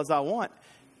sinful as I want.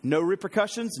 No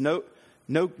repercussions, no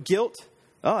guilt.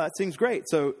 Oh, that seems great.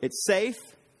 So it's safe.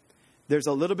 There's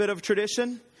a little bit of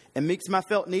tradition. It meets my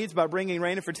felt needs by bringing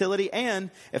rain and fertility.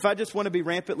 And if I just want to be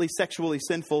rampantly sexually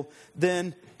sinful,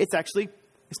 then it's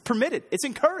permitted. It's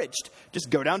encouraged.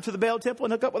 Just go down to the Baal temple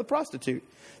and hook up with a prostitute.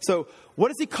 So what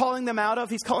is he calling them out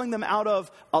of? He's calling them out of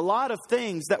a lot of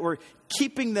things that were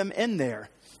keeping them in there.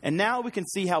 And now we can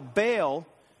see how Baal,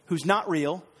 who's not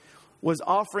real, was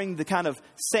offering the kind of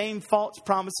same false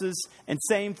promises and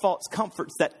same false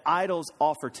comforts that idols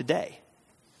offer today.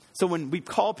 So when we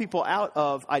call people out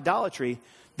of idolatry,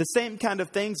 the same kind of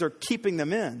things are keeping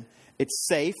them in. It's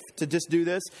safe to just do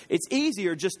this. It's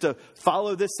easier just to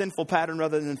follow this sinful pattern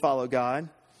rather than follow God.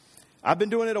 I've been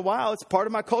doing it a while. It's part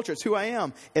of my culture. It's who I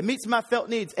am. It meets my felt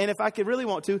needs. And if I could really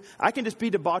want to, I can just be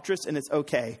debaucherous and it's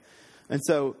okay. And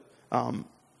so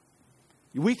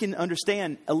we can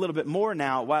understand a little bit more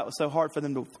now why it was so hard for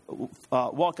them to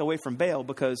walk away from Baal,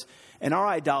 because in our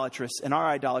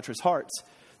idolatrous hearts,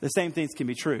 the same things can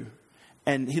be true.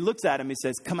 And he looks at him, he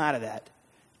says, come out of that.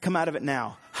 Come out of it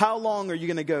now. How long are you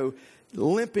going to go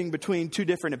limping between 2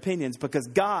 different opinions? Because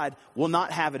God will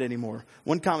not have it anymore.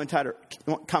 One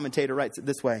commentator writes it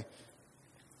this way.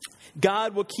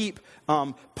 God will keep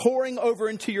pouring over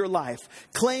into your life,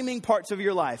 claiming parts of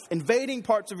your life, invading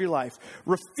parts of your life,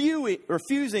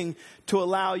 refusing to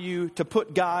allow you to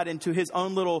put God into his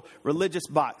own little religious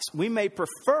box. We may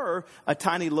prefer a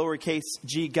tiny lowercase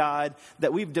g God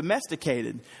that we've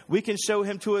domesticated. We can show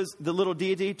him to the little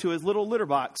deity, to his little litter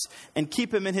box, and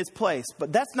keep him in his place.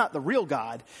 But that's not the real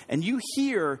God. And you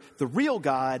hear the real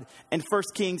God in 1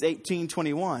 Kings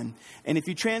 18:21. And if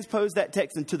you transpose that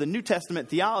text into the New Testament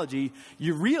theology,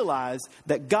 you realize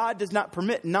that God does not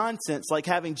permit nonsense like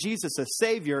having Jesus as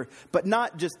Savior, but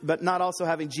not also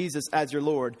having Jesus as your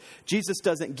Lord. Jesus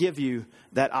doesn't give you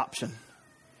that option.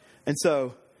 And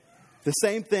so the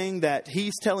same thing that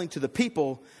he's telling to the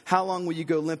people, how long will you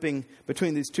go limping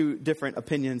between these two different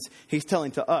opinions? He's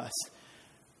telling to us,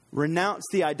 renounce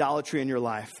the idolatry in your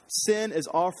life. Sin is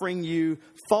offering you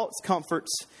false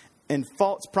comforts and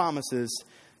false promises,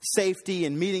 safety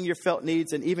and meeting your felt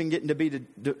needs, and even getting to be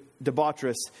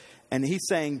debaucherous. And he's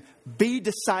saying, be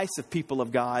decisive, people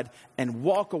of God, and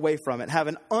walk away from it. Have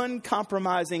an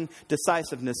uncompromising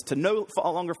decisiveness to no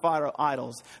longer follow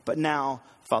idols, but now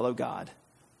follow God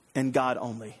and God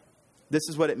only. This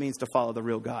is what it means to follow the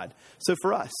real God. So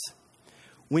for us,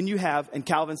 when you have, and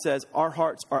Calvin says, our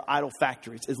hearts are idol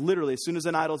factories. It's literally, as soon as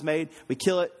an idol's made, we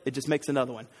kill it, it just makes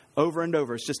another one. Over and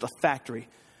over, it's just a factory.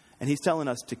 And he's telling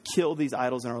us to kill these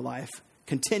idols in our life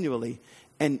continually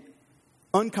and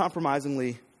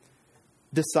uncompromisingly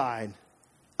decide,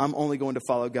 I'm only going to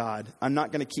follow God. I'm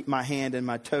not going to keep my hand and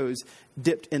my toes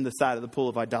dipped in the side of the pool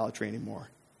of idolatry anymore.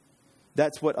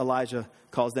 That's what Elijah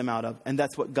calls them out of. And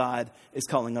that's what God is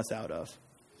calling us out of.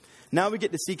 Now we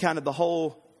get to see kind of the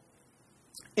whole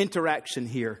interaction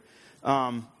here.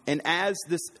 And as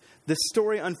this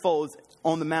story unfolds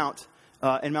on the mount,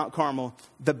 in Mount Carmel,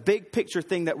 the big picture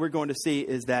thing that we're going to see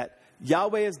is that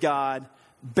Yahweh is God.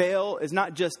 Baal is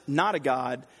not just not a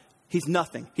God. He's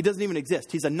nothing. He doesn't even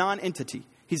exist. He's a non-entity.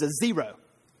 He's a zero.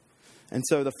 And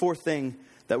so the fourth thing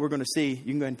that we're going to see,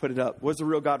 you can go ahead and put it up. What does the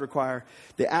real God require?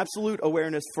 The absolute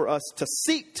awareness for us to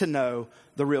seek to know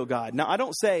the real God. Now, I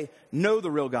don't say know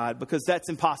the real God because that's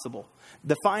impossible.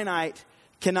 The finite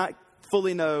cannot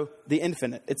fully know the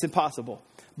infinite. It's impossible.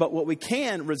 But what we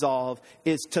can resolve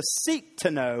is to seek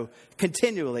to know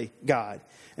continually God.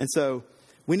 And so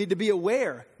we need to be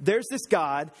aware. There's this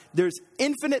God. There's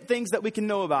infinite things that we can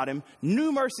know about him.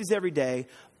 New mercies every day.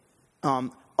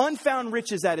 Unfound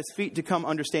riches at his feet to come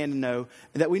understand and know.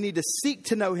 And that we need to seek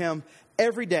to know him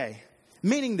every day.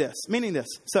 Meaning this.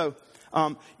 So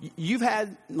you've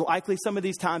had likely some of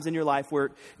these times in your life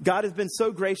where God has been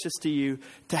so gracious to you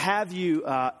to have you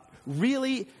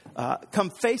really come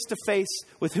face to face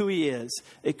with who he is.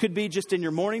 It could be just in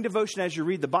your morning devotion as you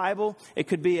read the Bible. It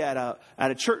could be at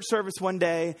a church service one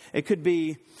day. It could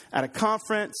be at a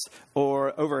conference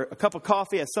or over a cup of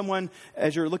coffee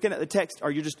as you're looking at the text,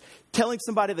 or you're just telling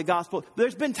somebody the gospel.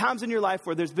 There's been times in your life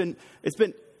where it's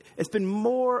been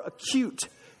more acute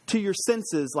to your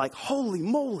senses, like holy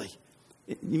moly.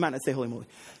 You might not say holy moly.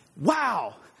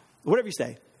 Wow. Whatever you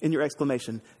say in your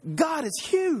exclamation. God is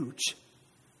huge.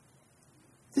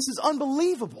 This is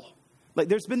unbelievable. Like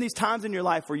there's been these times in your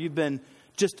life where you've been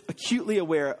just acutely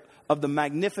aware of the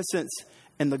magnificence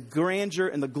and the grandeur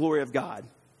and the glory of God.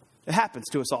 It happens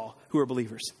to us all who are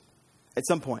believers at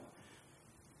some point.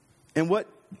 And what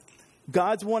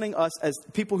God's wanting us as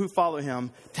people who follow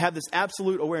him to have this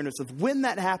absolute awareness of when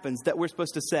that happens, that we're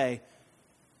supposed to say,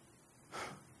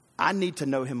 I need to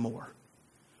know him more.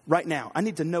 Right now, I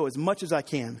need to know as much as I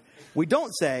can. We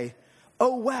don't say,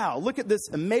 oh, wow, look at this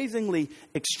amazingly,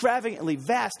 extravagantly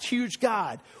vast, huge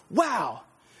God. Wow,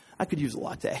 I could use a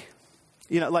latte.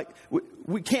 Like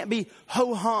we can't be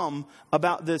ho-hum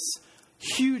about this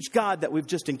huge God that we've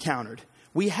just encountered.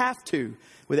 We have to,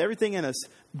 with everything in us,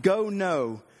 go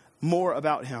know more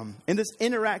about him. In this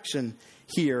interaction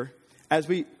here, as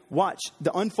we watch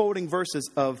the unfolding verses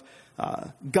of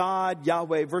God,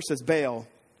 Yahweh versus Baal,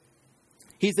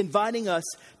 he's inviting us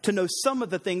to know some of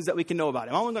the things that we can know about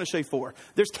him. I'm only going to show you 4.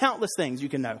 There's countless things you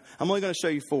can know. I'm only going to show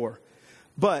you 4.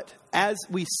 But as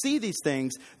we see these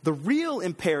things, the real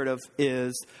imperative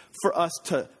is for us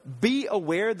to be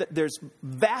aware that there's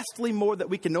vastly more that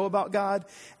we can know about God,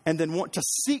 and then want to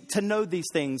seek to know these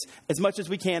things as much as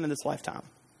we can in this lifetime.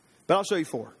 But I'll show you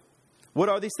 4. What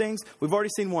are these things? We've already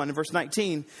seen one in verse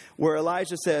 19 where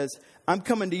Elijah says, I'm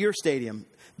coming to your stadium.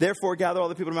 Therefore, gather all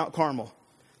the people to Mount Carmel.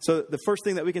 So the first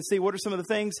thing that we can see, what are some of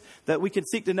the things that we can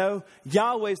seek to know?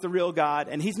 Yahweh's the real God,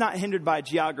 and he's not hindered by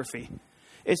geography.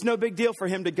 It's no big deal for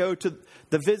him to go to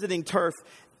the visiting turf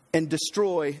and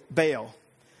destroy Baal.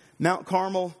 Mount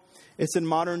Carmel, it's in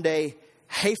modern day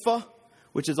Haifa,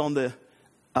 which is on the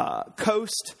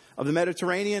coast of the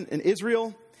Mediterranean in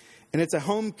Israel. And it's a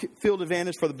home field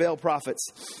advantage for the Baal prophets.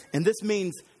 And this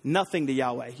means nothing to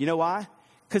Yahweh. You know why?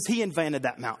 Because he invented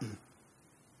that mountain.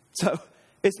 So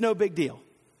it's no big deal.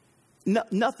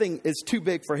 Nothing is too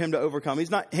big for him to overcome.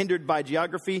 He's not hindered by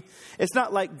geography. It's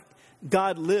not like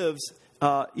God lives,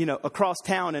 across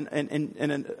town and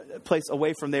in a place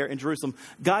away from there in Jerusalem.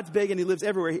 God's big and he lives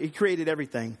everywhere. He created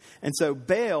everything. And so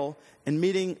Baal and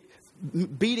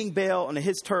beating Baal on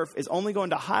his turf is only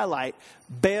going to highlight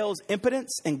Baal's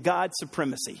impotence and God's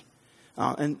supremacy.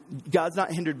 And God's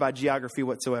not hindered by geography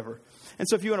whatsoever. And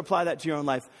so if you want to apply that to your own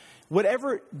life,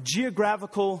 whatever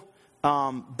geographical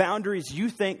boundaries you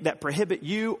think that prohibit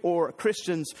you or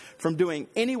Christians from doing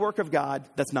any work of God,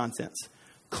 that's nonsense.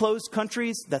 Closed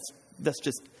countries, that's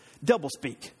just double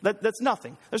speak. That's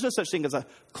nothing. There's no such thing as a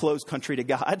closed country to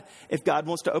God. If God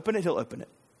wants to open it, he'll open it.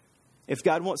 If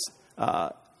God wants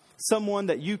someone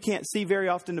that you can't see very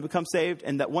often to become saved,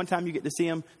 and that one time you get to see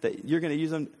him, that you're going to use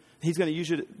them, he's going to use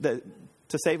you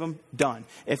to save them, done.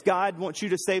 If God wants you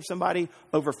to save somebody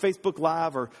over Facebook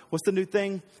Live, or what's the new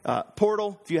thing?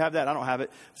 Portal, if you have that, I don't have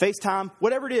it. FaceTime,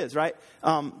 whatever it is, right?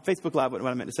 Facebook Live, what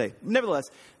I meant to say. Nevertheless,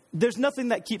 there's nothing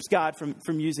that keeps God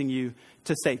from using you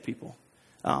to save people.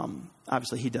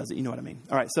 Obviously, he does it. You know what I mean?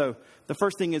 All right, so the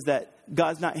first thing is that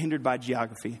God's not hindered by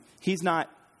geography. He's not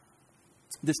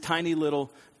this tiny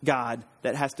little God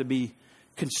that has to be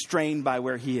constrained by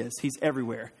where he is. He's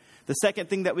everywhere. The second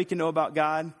thing that we can know about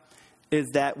God is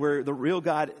that we're the real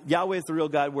God. Yahweh is the real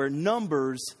God where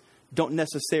numbers don't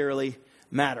necessarily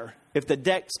matter. If the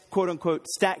deck's, quote unquote,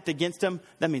 stacked against him,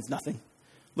 that means nothing.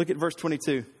 Look at verse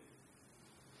 22.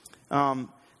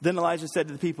 Then Elijah said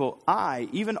to the people,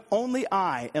 even only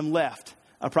I am left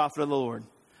a prophet of the Lord.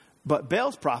 But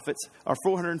Baal's prophets are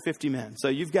 450 men. So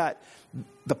you've got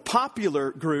the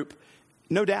popular group,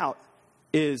 no doubt,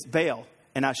 is Baal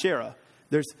and Asherah.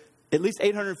 There's at least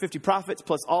 850 prophets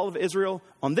plus all of Israel.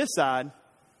 On this side,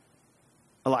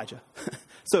 Elijah.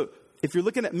 So if you're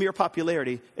looking at mere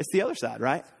popularity, it's the other side,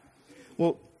 right?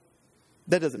 Well,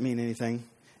 that doesn't mean anything.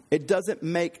 It doesn't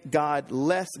make God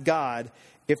less God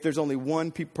if there's only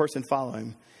one person following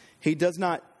him. He does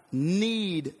not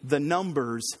need the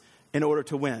numbers in order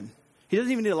to win. He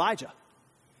doesn't even need Elijah.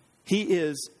 He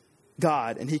is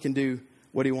God, and he can do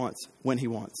what he wants when he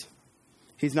wants.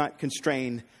 He's not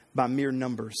constrained by mere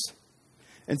numbers.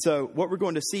 And so what we're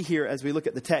going to see here as we look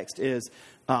at the text is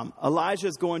Elijah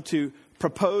is going to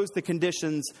propose the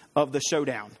conditions of the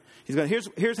showdown. He's going,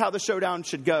 here's how the showdown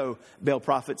should go, Baal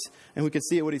prophets. And we can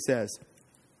see what he says.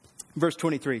 Verse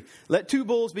 23, let 2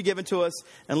 bulls be given to us,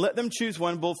 and let them choose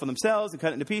one bull for themselves, and cut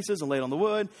it into pieces, and lay it on the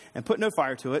wood, and put no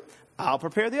fire to it. I'll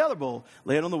prepare the other bull,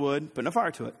 lay it on the wood, put no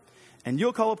fire to it. And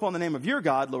you'll call upon the name of your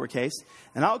God, lowercase,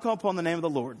 and I'll call upon the name of the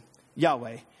Lord,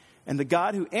 Yahweh. And the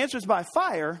God who answers by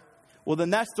fire, well, then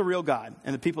that's the real God.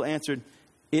 And the people answered,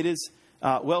 it is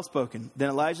well spoken. Then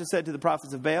Elijah said to the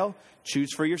prophets of Baal,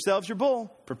 choose for yourselves your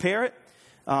bull, prepare it,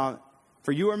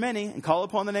 for you are many, and call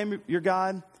upon the name of your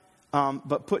God,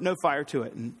 but put no fire to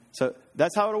it. And so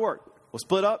that's how it'll work. We'll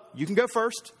split up. You can go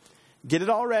first. Get it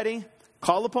all ready.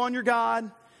 Call upon your God.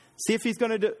 See if he's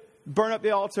going to burn up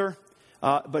the altar.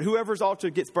 But whoever's altar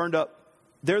gets burned up,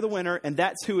 they're the winner. And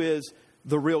that's who is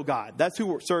the real God. That's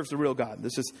who serves the real God.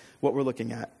 This is what we're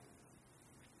looking at.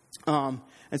 And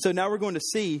so now we're going to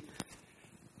see,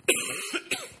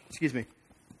 excuse me.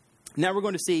 Now we're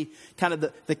going to see kind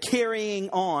of the carrying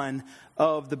on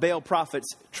of the Baal prophets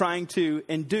trying to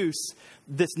induce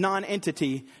this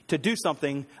non-entity to do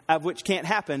something of which can't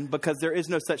happen because there is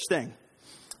no such thing.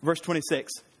 Verse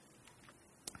 26.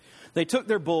 They took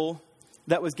their bull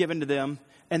that was given to them,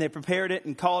 and they prepared it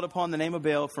and called upon the name of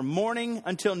Baal from morning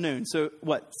until noon. So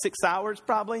what, 6 hours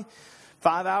probably?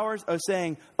 5 hours of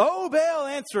saying, "Oh, Baal,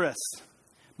 answer us."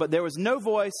 But there was no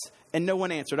voice and no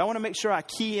one answered. I want to make sure I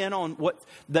key in on what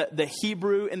the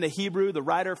Hebrew, the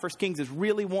writer of 1 Kings is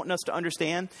really wanting us to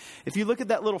understand. If you look at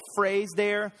that little phrase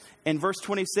there in verse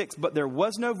 26, but there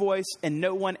was no voice and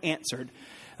no one answered.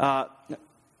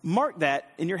 Mark that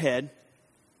in your head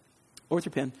or with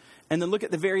your pen. And then look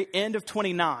at the very end of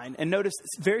 29 and notice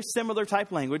very similar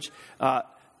type language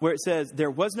where it says,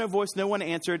 there was no voice, no one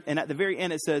answered. And at the very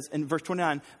end, it says in verse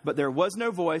 29, but there was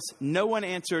no voice, no one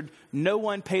answered, no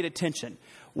one paid attention.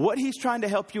 What he's trying to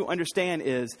help you understand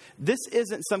is this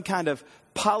isn't some kind of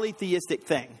polytheistic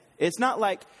thing. It's not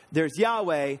like there's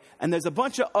Yahweh and there's a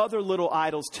bunch of other little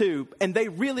idols too, and they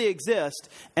really exist.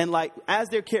 And like, as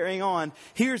they're carrying on,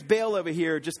 here's Baal over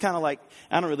here, just kind of like,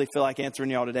 I don't really feel like answering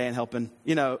y'all today and helping,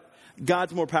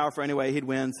 God's more powerful anyway. He'd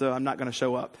win, so I'm not going to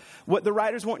show up. What the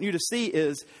writers want you to see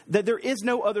is that there is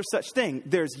no other such thing.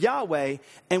 There's Yahweh,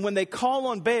 and when they call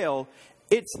on Baal,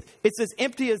 it's as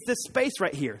empty as this space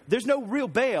right here. There's no real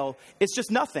Baal. It's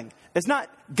just nothing. It's not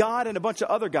God and a bunch of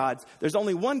other gods. There's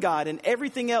only one God, and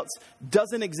everything else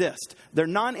doesn't exist. They're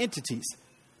non-entities.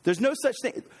 There's no such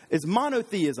thing. It's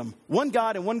monotheism. One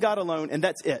God and one God alone, and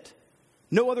that's it.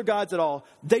 No other gods at all.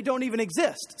 They don't even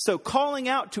exist. So calling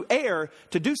out to air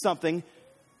to do something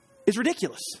is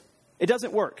ridiculous. It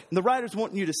doesn't work. And the writers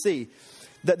want you to see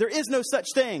that there is no such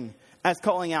thing as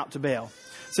calling out to Baal.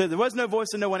 So there was no voice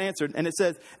and no one answered. And it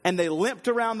says, and they limped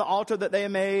around the altar that they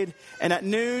had made. And at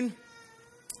noon,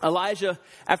 Elijah,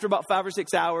 after about 5 or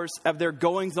 6 hours of their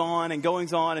goings on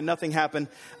and nothing happened,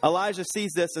 Elijah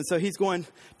sees this. And so he's going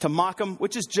to mock them,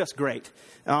 which is just great.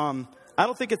 I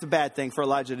don't think it's a bad thing for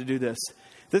Elijah to do this.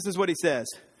 This is what he says.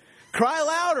 Cry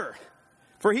louder,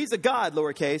 for he's a god,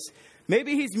 lowercase.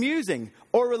 Maybe he's musing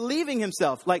or relieving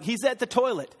himself, like he's at the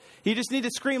toilet. You just need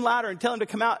to scream louder and tell him to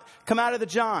come out of the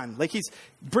John. Like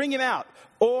bring him out.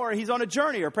 Or he's on a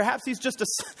journey, or perhaps he's just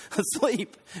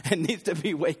asleep and needs to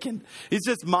be wakened. He's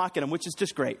just mocking him, which is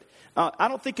just great. I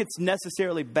don't think it's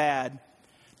necessarily bad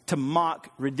to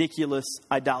mock ridiculous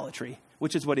idolatry,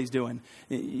 which is what he's doing.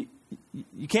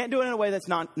 You can't do it in a way that's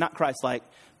not Christ-like,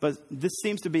 but this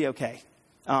seems to be okay.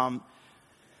 And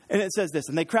it says this,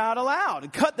 and they cried aloud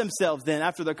and cut themselves then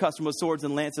after their custom with swords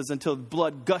and lances until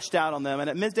blood gushed out on them. And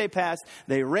at midday past,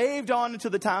 they raved on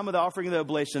until the time of the offering of the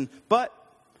oblation. But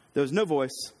there was no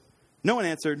voice, no one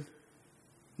answered,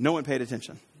 no one paid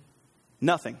attention.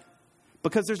 Nothing.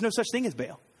 Because there's no such thing as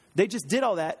Baal. They just did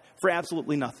all that for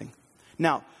absolutely nothing.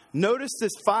 Now, notice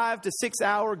this 5 to 6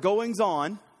 hour goings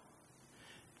on.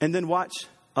 And then watch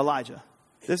Elijah.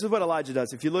 This is what Elijah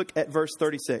does. If you look at verse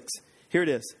 36, here it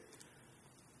is.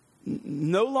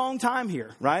 No long time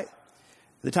here, right?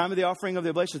 The time of the offering of the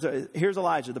oblation. Here's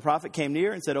Elijah. The prophet came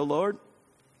near and said, O Lord,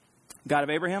 God of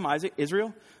Abraham, Isaac,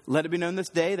 Israel, let it be known this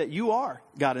day that you are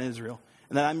God in Israel,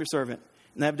 and that I'm your servant,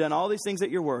 and I have done all these things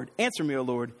at your word. Answer me, O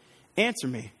Lord, answer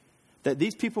me, that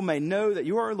these people may know that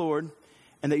you are our Lord,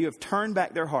 and that you have turned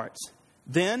back their hearts.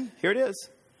 Then, here it is.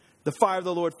 The fire of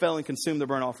the Lord fell and consumed the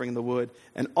burnt offering and the wood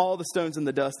and all the stones and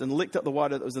the dust and licked up the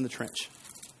water that was in the trench.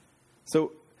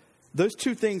 So those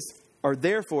two things are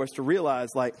there for us to realize,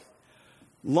 like,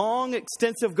 long,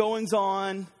 extensive goings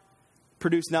on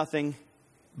produce nothing.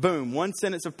 Boom, one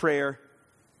sentence of prayer,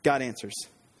 God answers.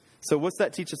 So what's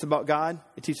that teach us about God?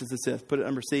 It teaches us this. Put it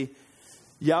under C.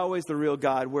 Yahweh is the real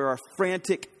God, where our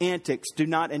frantic antics do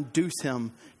not induce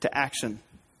him to action.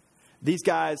 These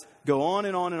guys go on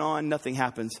and on and on, nothing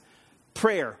happens.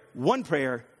 Prayer, one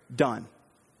prayer, done.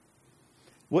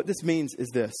 What this means is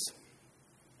this.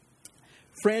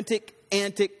 Frantic,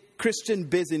 antic Christian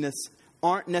busyness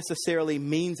aren't necessarily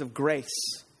means of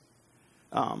grace.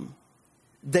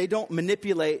 They don't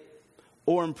manipulate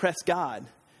or impress God.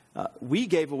 We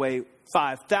gave away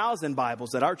 5,000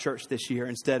 Bibles at our church this year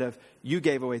instead of you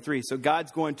gave away 3. So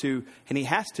God's going to, and he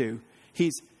has to,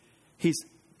 he's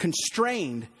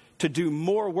constrained to do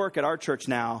more work at our church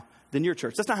now than your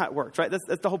church. That's not how it works, right?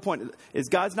 That's the whole point. Is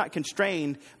God's not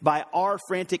constrained by our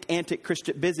frantic, antic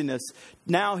Christian busyness.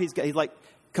 Now he's like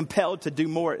compelled to do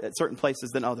more at certain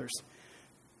places than others.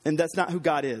 And that's not who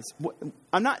God is.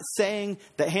 I'm not saying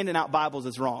that handing out Bibles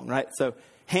is wrong, right? So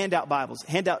hand out Bibles.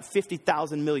 Hand out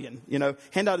 50,000 million.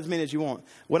 Hand out as many as you want.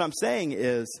 What I'm saying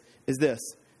is this.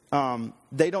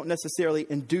 They don't necessarily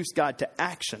induce God to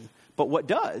action. But what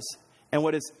does, and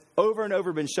what has over and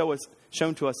over been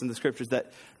shown to us in the scriptures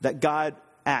that God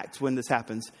acts when this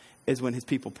happens, is when his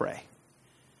people pray.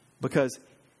 Because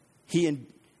he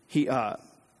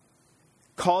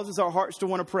causes our hearts to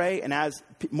want to pray. And as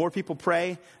more people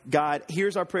pray, God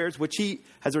hears our prayers, which he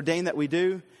has ordained that we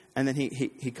do. And then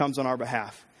he comes on our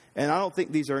behalf. And I don't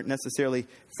think these are necessarily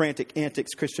frantic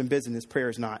antics, Christian business. Prayer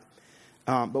is not.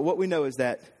 But what we know is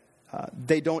that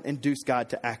they don't induce God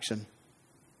to action.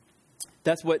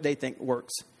 That's what they think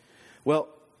works. Well,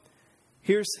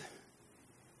 here's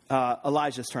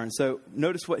Elijah's turn. So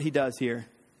notice what he does here.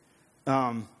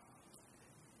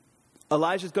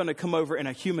 Elijah's going to come over in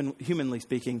a humanly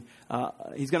speaking.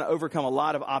 He's going to overcome a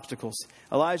lot of obstacles.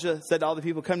 Elijah said to all the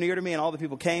people, come near to me, and all the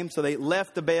people came. So they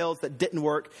left the Baals that didn't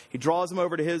work. He draws them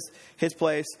over to his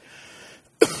place.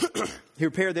 He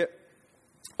repaired the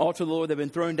altar of the Lord that had been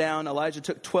thrown down. Elijah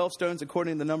took 12 stones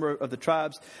according to the number of the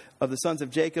tribes of the sons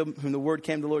of Jacob, whom the word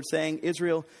came to the Lord, saying,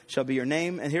 Israel shall be your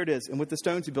name. And here it is. And with the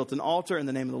stones he built an altar in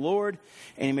the name of the Lord.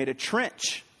 And he made a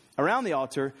trench around the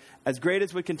altar as great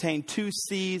as would contain 2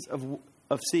 seas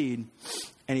of seed.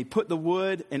 And he put the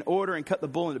wood in order and cut the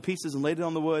bull into pieces and laid it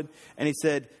on the wood. And he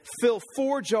said, fill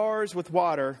 4 jars with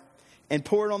water and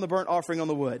pour it on the burnt offering on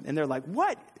the wood. And they're like,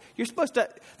 what?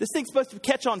 This thing's supposed to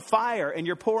catch on fire and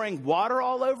you're pouring water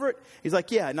all over it? He's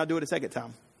like, yeah, now do it a second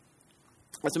time.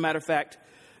 As a matter of fact,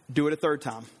 do it a third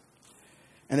time.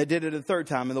 And they did it a third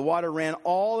time. And the water ran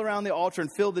all around the altar and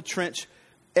filled the trench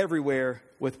everywhere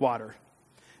with water.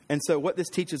 And so what this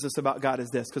teaches us about God is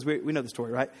this, because we know the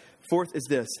story, right? Fourth is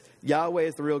this: Yahweh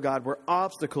is the real God where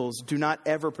obstacles do not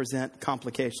ever present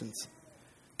complications.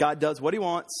 God does what he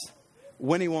wants,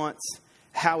 when he wants,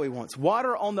 how he wants.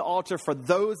 Water on the altar for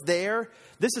those there,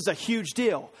 this is a huge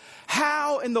deal.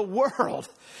 How in the world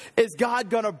is God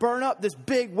going to burn up this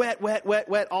big, wet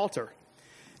altar?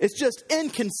 It's just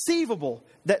inconceivable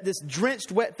that this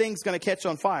drenched, wet thing's going to catch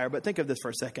on fire. But think of this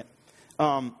for a second.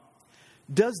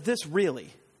 Does this really,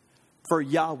 for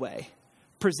Yahweh,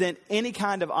 present any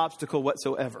kind of obstacle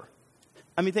whatsoever?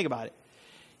 I mean, think about it.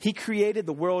 He created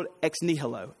the world ex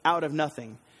nihilo, out of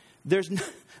nothing. There's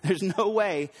no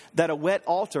way that a wet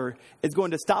altar is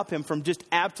going to stop him from just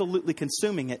absolutely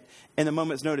consuming it in a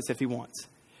moment's notice if he wants.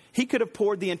 He could have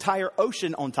poured the entire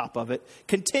ocean on top of it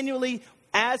continually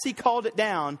as he called it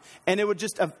down, and it would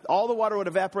just, all the water would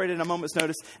evaporate in a moment's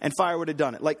notice and fire would have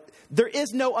done it. Like, there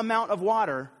is no amount of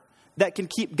water that can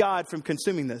keep God from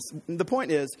consuming this. The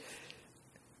point is,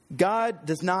 God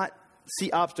does not see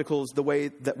obstacles the way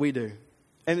that we do.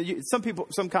 And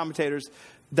some commentators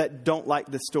that don't like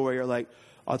this story are like,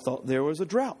 I thought there was a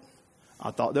drought.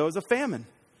 I thought there was a famine.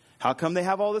 How come they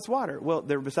have all this water? Well,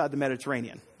 they're beside the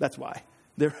Mediterranean. That's why.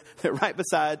 They're right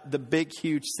beside the big,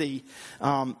 huge sea.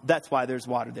 That's why there's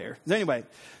water there. Anyway,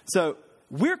 so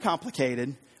we're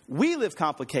complicated. We live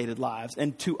complicated lives.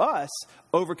 And to us,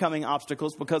 overcoming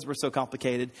obstacles because we're so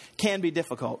complicated can be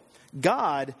difficult.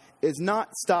 God is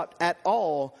not stopped at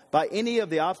all by any of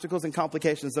the obstacles and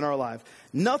complications in our life.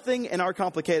 Nothing in our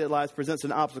complicated lives presents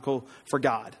an obstacle for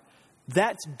God.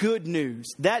 That's good news.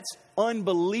 That's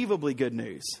unbelievably good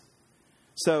news.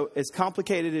 So as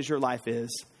complicated as your life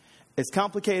is, as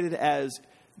complicated as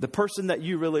the person that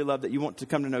you really love, that you want to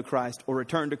come to know Christ or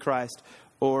return to Christ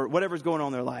or whatever's going on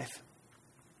in their life,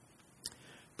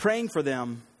 praying for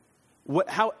them,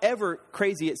 however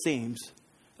crazy it seems,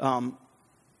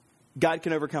 God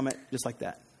can overcome it just like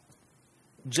that.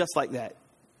 Just like that.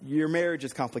 Your marriage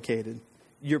is complicated.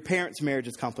 Your parents' marriage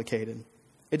is complicated.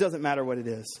 It doesn't matter what it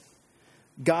is.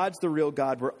 God's the real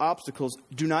God where obstacles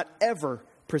do not ever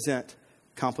present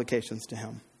complications to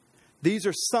him. These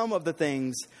are some of the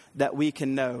things that we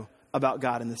can know about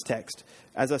God in this text.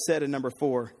 As I said in number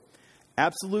 4,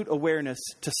 absolute awareness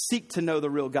to seek to know the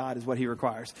real God is what he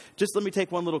requires. Just let me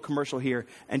take one little commercial here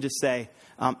and just say,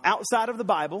 outside of the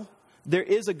Bible, there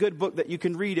is a good book that you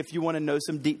can read if you want to know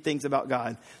some deep things about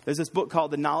God. There's this book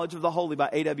called The Knowledge of the Holy by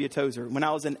A.W. Tozer. When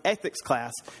I was in ethics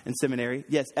class in seminary,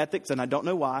 yes, ethics, and I don't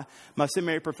know why, my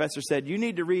seminary professor said, you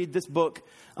need to read this book.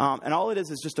 And all it is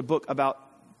just a book about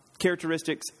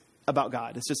characteristics about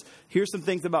God. It's just, here's some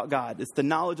things about God. It's the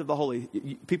knowledge of the holy.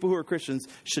 People who are Christians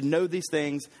should know these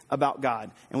things about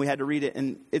God. And we had to read it,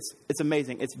 and it's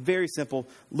amazing. It's a very simple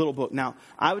little book. Now,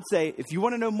 I would say if you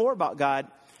want to know more about God,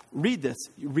 read this.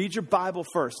 Read your Bible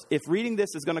first. If reading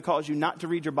this is going to cause you not to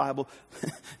read your Bible,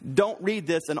 don't read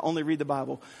this and only read the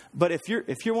Bible. But if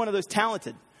you're one of those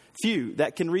talented few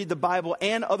that can read the Bible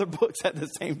and other books at the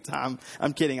same time,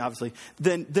 I'm kidding, obviously,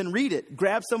 then read it.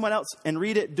 Grab someone else and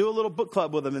read it. Do a little book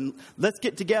club with them, and let's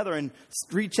get together and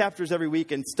read chapters every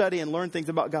week and study and learn things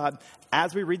about God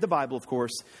as we read the Bible, of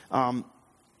course.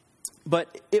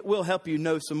 But it will help you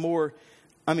know some more,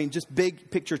 just big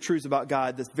picture truths about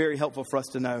God that's very helpful for us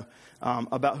to know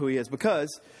about who he is,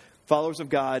 because followers of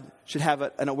God should have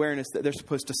an awareness that they're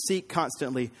supposed to seek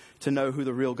constantly to know who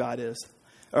the real God is.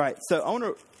 All right, so I want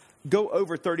to go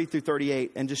over 30 through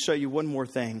 38 and just show you one more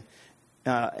thing.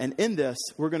 And in this,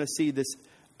 we're going to see this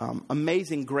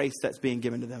amazing grace that's being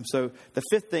given to them. So the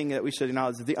fifth thing that we should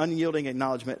acknowledge is the unyielding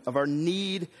acknowledgement of our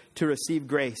need to receive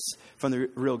grace from the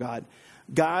real God.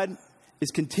 God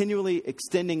is continually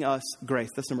extending us grace.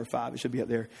 That's number 5. It should be up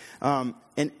there.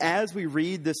 And as we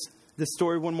read this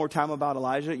story one more time about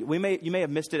Elijah, you may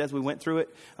have missed it as we went through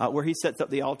it, where he sets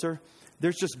up the altar.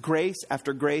 There's just grace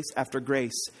after grace after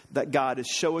grace that God is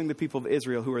showing the people of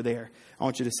Israel who are there. I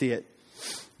want you to see it.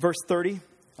 Verse 30,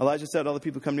 Elijah said, all the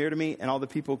people come near to me, and all the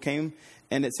people came.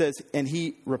 And it says, and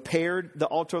he repaired the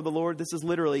altar of the Lord. This is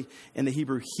literally in the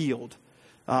Hebrew healed.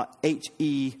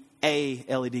 H-E-A-L-E-D.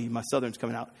 My Southern's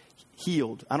coming out.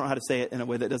 Healed. I don't know how to say it in a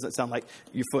way that doesn't sound like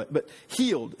your foot, but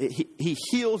healed. He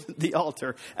healed the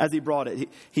altar as he brought it.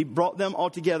 He brought them all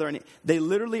together, and they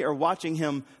literally are watching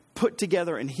him put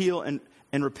together and heal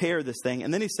and repair this thing.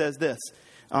 And then he says this,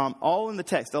 all in the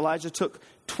text, Elijah took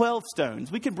 12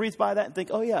 stones. We could breeze by that and think,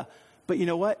 oh yeah, but you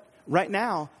know what? Right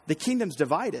now, the kingdom's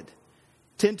divided.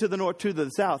 10 to the north, 2 to the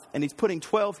south. And he's putting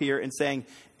 12 here and saying,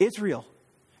 Israel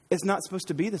is not supposed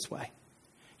to be this way.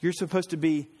 You're supposed to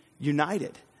be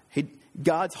united.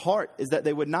 God's heart is that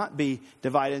they would not be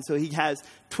divided. And so he has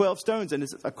 12 stones, and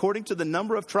it's according to the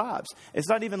number of tribes. It's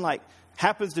not even like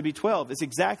happens to be 12. It's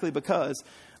exactly because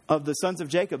of the sons of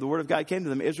Jacob. The word of God came to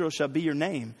them, Israel shall be your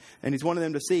name. And he's wanted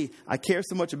them to see, I care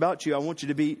so much about you. I want you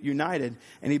to be united.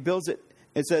 And he builds it.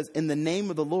 It says, in the name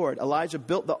of the Lord. Elijah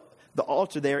built the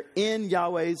altar there in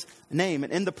Yahweh's name.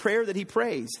 And in the prayer that he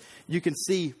prays, you can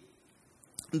see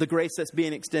the grace that's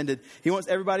being extended. He wants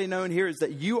everybody to know in here is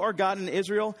that you are God in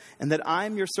Israel, and that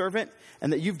I'm your servant,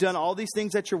 and that you've done all these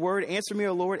things at your word. Answer me,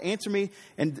 O Lord, answer me.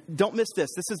 And don't miss this.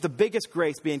 This is the biggest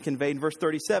grace being conveyed in verse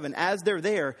 37. As they're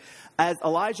there, as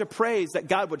Elijah prays that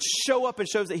God would show up and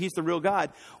shows that he's the real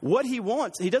God, what he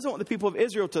wants, he doesn't want the people of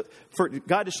Israel for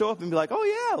God to show up and be like, oh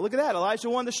yeah, look at that. Elijah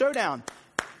won the showdown.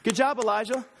 Good job,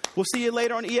 Elijah. We'll see you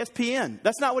later on ESPN.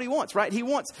 That's not what he wants, right? He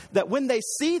wants that when they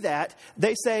see that,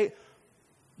 they say,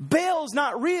 Baal's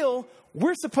not real.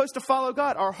 We're supposed to follow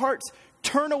God. Our hearts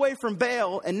turn away from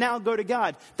Baal and now go to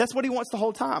God. That's what he wants the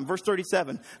whole time. Verse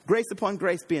 37, grace upon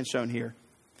grace being shown here.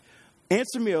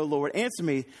 Answer me, O Lord, answer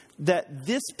me, that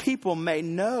this people may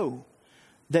know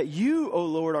that you, O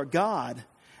Lord, are God,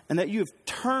 and that you have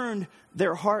turned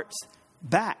their hearts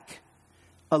back.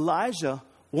 Elijah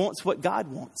wants what God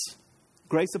wants.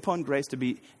 Grace upon grace to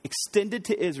be extended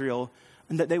to Israel,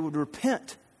 and that they would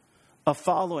repent of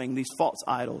following these false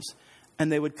idols,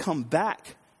 and they would come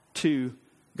back to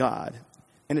God.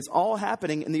 And it's all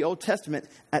happening in the Old Testament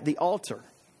at the altar.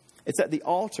 It's at the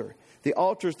altar. The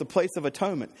altar is the place of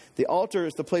atonement. The altar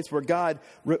is the place where God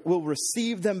will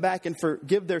receive them back and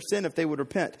forgive their sin if they would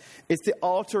repent. It's the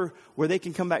altar where they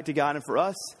can come back to God. And for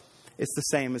us, it's the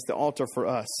same as the altar for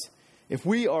us. If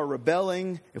we are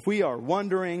rebelling, if we are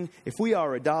wandering, if we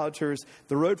are idolaters,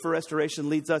 the road for restoration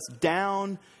leads us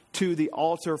down to the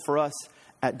altar for us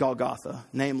at Golgotha,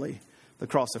 namely the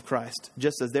cross of Christ.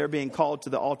 Just as they're being called to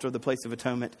the altar of the place of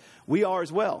atonement, we are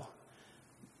as well.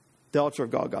 The altar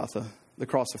of Golgotha, the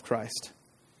cross of Christ.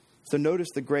 So notice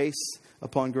the grace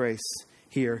upon grace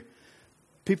here.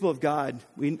 People of God,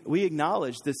 we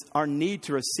acknowledge this, our need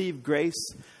to receive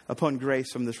grace upon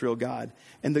grace from this real God.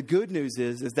 And the good news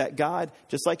is that God,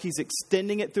 just like he's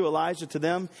extending it through Elijah to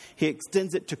them, he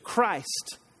extends it to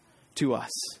Christ to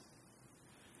us.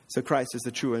 So Christ is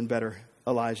the true and better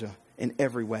Elijah in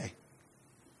every way.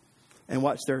 And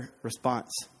watch their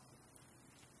response.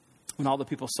 When all the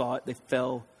people saw it, they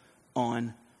fell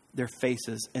on their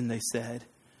faces and they said,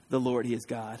 the Lord, he is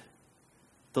God.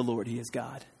 The Lord, he is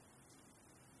God.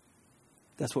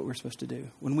 That's what we're supposed to do.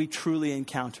 When we truly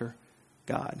encounter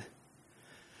God,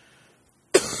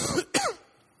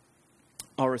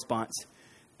 our response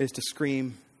is to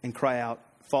scream and cry out,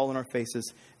 fall on our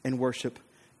faces and worship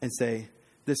and say,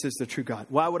 this is the true God.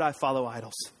 Why would I follow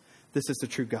idols? This is the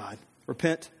true God.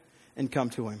 Repent and come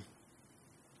to him.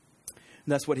 And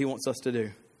that's what he wants us to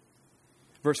do.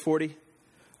 Verse 40,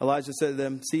 Elijah said to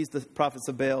them, seize the prophets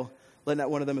of Baal. Let not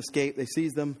one of them escape. They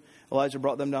seized them. Elijah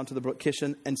brought them down to the brook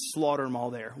Kishon and slaughtered them all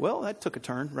there. Well, that took a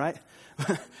turn, right?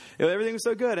 Everything was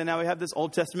so good. And now we have this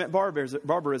Old Testament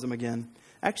barbarism again.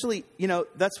 Actually,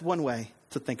 that's one way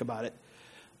to think about it.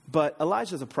 But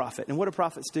Elijah's a prophet. And what do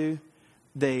prophets do?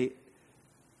 They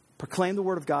proclaim the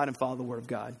word of God and follow the word of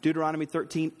God. Deuteronomy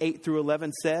 13, 8 through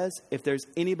 11 says, if there's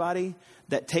anybody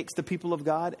that takes the people of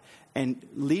God and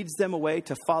leads them away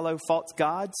to follow false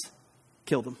gods,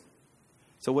 kill them.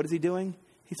 So what is he doing?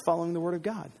 He's following the word of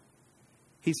God.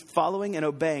 He's following and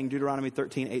obeying Deuteronomy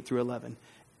 13, 8 through 11.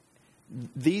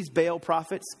 These Baal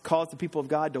prophets caused the people of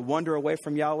God to wander away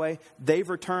from Yahweh. They've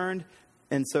returned.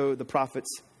 And so the prophets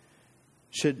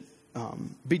should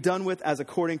be done with as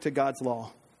according to God's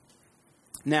law.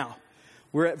 Now,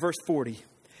 we're at verse 40.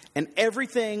 And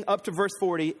everything up to verse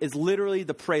 40 is literally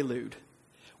the prelude.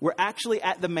 We're actually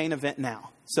at the main event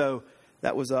now. So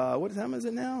that was, what time is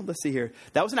it now? Let's see here.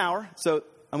 That was an hour. So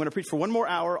I'm going to preach for one more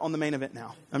hour on the main event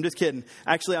now. I'm just kidding.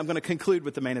 Actually, I'm going to conclude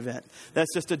with the main event.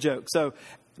 That's just a joke. So,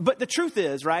 but the truth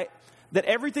is, right, that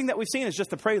everything that we've seen is just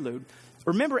the prelude.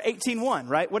 Remember 18:1,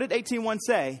 right? What did 18:1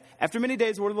 say? After many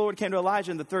days, the word of the Lord came to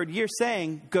Elijah in the third year,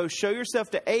 saying, go show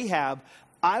yourself to Ahab.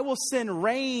 I will send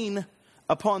rain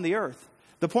upon the earth.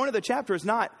 The point of the chapter is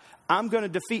not, I'm going to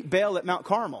defeat Baal at Mount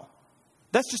Carmel.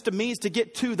 That's just a means to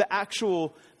get to the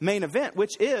actual main event,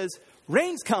 which is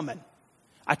rain's coming.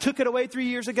 I took it away 3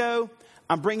 years ago.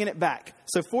 I'm bringing it back.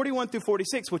 So 41 through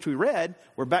 46, which we read,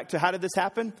 we're back to how did this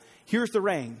happen? Here's the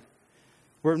rain.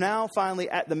 We're now finally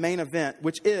at the main event,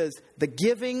 which is the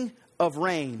giving of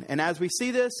rain. And as we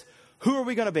see this, who are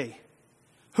we going to be?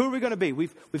 Who are we going to be?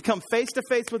 We've come face to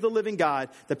face with the living God.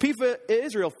 The people of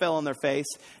Israel fell on their face.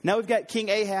 Now we've got King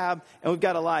Ahab and we've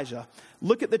got Elijah.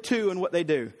 Look at the two and what they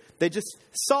do. They just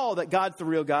saw that God's the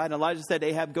real God. And Elijah said to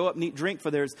Ahab, go up and eat, drink,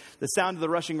 for there's the sound of the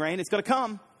rushing rain. It's going to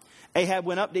come. Ahab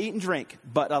went up to eat and drink.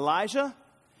 But Elijah,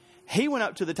 he went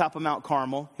up to the top of Mount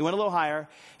Carmel. He went a little higher.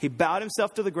 He bowed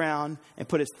himself to the ground and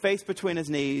put his face between his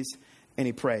knees and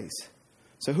he prays.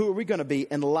 So who are we going to be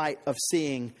in light of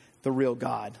seeing the real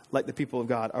God, like the people of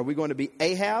God? Are we going to be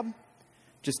Ahab,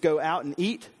 just go out and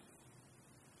eat?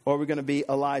 Or are we going to be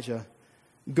Elijah,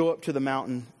 go up to the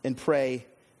mountain and pray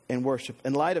and worship?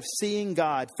 In light of seeing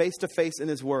God face to face in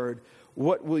his word,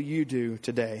 what will you do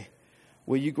today?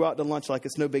 Will you go out to lunch like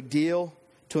it's no big deal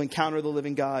to encounter the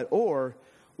living God? Or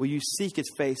will you seek his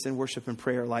face in worship and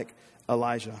prayer like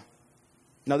Elijah?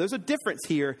 Now, there's a difference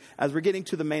here as we're getting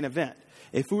to the main event.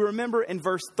 If we remember in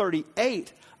verse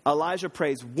 38, Elijah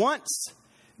prays once,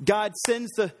 God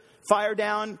sends the fire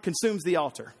down, consumes the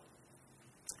altar.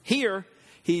 Here,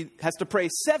 he has to pray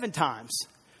 7 times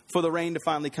for the rain to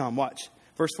finally come. Watch.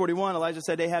 Verse 41, Elijah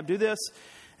said to Ahab, do this.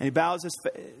 And he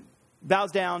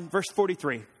bows down. Verse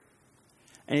 43.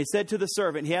 And he said to the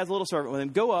servant, he has a little servant with him,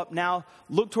 go up now,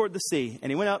 look toward the sea.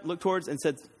 And he went up, looked towards, and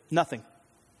said, nothing.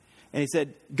 And he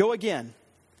said, go again.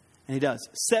 And he does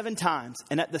 7 times.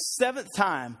 And at the 7th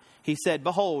time, he said,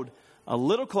 behold, a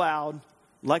little cloud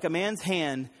like a man's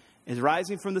hand is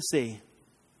rising from the sea.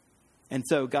 And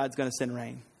so God's going to send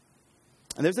rain.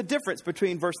 And there's a difference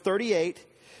between verse 38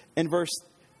 and verse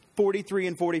 43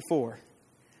 and 44.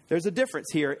 There's a difference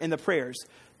here in the prayers.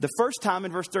 The first time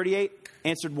in verse 38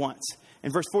 answered once.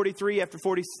 In verse 43 after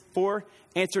 44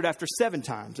 answered after 7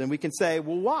 times. And we can say,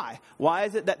 well, why? Why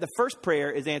is it that the first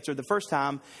prayer is answered the first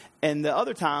time and the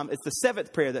other time it's the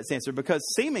 7th prayer that's answered? Because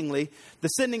seemingly the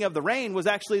sending of the rain was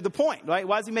actually the point, right?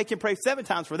 Why does he make him pray 7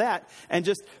 times for that and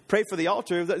just pray for the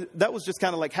altar? That was just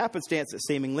kind of like happenstance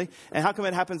seemingly. And how come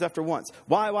it happens after once?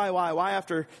 Why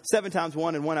after 7 times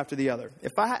one and one after the other?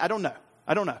 I don't know.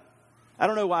 I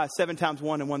don't know why 7 times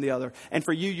one and one the other. And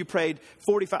for you prayed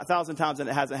 45,000 times and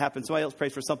it hasn't happened. Somebody else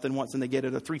prays for something once and they get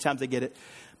it, or 3 times they get it.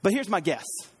 But here's my guess.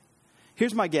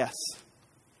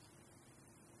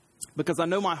 Because I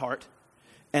know my heart,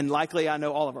 and likely I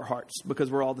know all of our hearts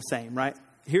because we're all the same, right?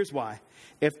 Here's why.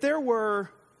 If there were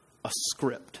a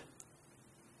script,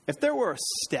 if there were a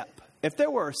step, if there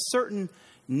were a certain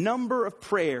number of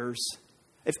prayers,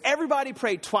 if everybody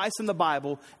prayed twice in the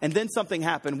Bible and then something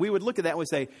happened, we would look at that and we'd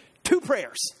say, 2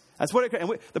 prayers. That's what it, and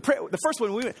the first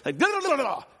one we went like, blah, blah, blah,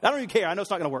 blah. I don't even care. I know it's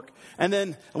not going to work. And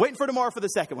then I'm waiting for tomorrow for the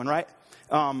second one, right?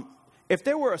 If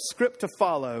there were a script to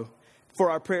follow for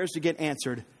our prayers to get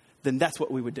answered, then that's what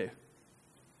we would do.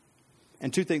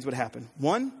 And 2 things would happen.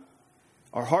 1,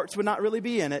 our hearts would not really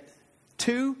be in it.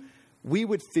 2, we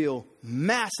would feel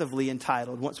massively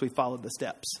entitled once we followed the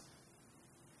steps.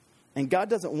 And God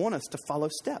doesn't want us to follow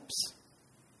steps.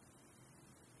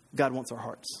 God wants our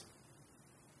hearts.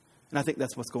 And I think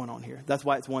that's what's going on here. That's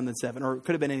why it's 1 then 7, or it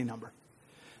could have been any number.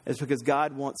 It's because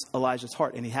God wants Elijah's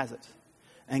heart, and he has it.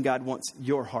 And God wants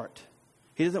your heart.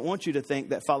 He doesn't want you to think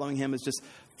that following him is just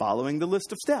following the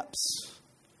list of steps.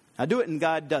 I do it and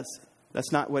God does it.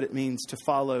 That's not what it means to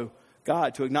follow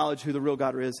God, to acknowledge who the real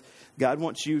God is. God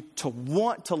wants you to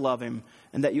want to love him,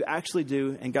 and that you actually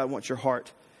do. And God wants your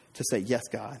heart to say, yes,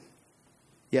 God.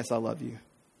 Yes, I love you.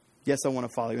 Yes, I want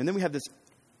to follow you. And then we have this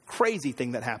crazy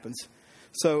thing that happens.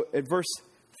 So at verse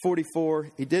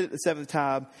 44, he did it the 7th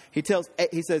time. He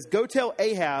says, go tell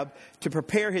Ahab to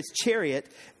prepare his chariot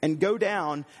and go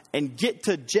down and get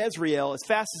to Jezreel as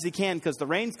fast as he can because the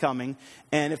rain's coming.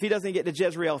 And if he doesn't get to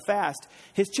Jezreel fast,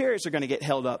 his chariots are going to get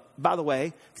held up. By the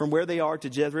way, from where they are to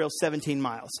Jezreel, 17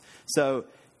 miles. So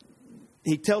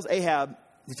he tells the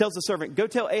servant, go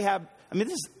tell Ahab. I mean,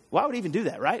 why would he even do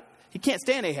that, right? He can't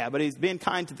stand Ahab, but he's being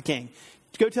kind to the king.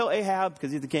 Go tell Ahab,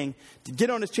 because he's the king, to get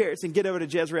on his chariots and get over to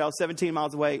Jezreel, 17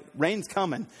 miles away. Rain's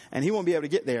coming, and he won't be able to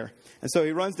get there. And so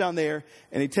he runs down there,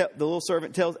 and the little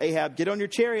servant tells Ahab, get on your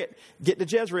chariot, get to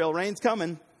Jezreel, rain's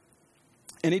coming.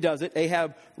 And he does it.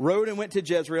 Ahab rode and went to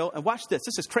Jezreel. And watch this.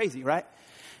 This is crazy, right?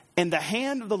 And the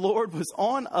hand of the Lord was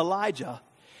on Elijah,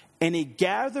 and he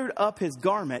gathered up his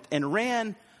garment and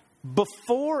ran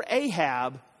before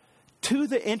Ahab to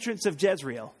the entrance of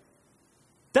Jezreel.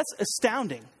 That's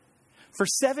astounding. For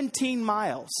 17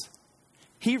 miles,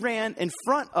 he ran in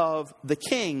front of the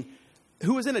king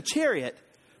who was in a chariot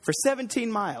for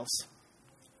 17 miles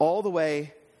all the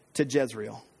way to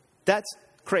Jezreel. That's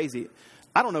crazy.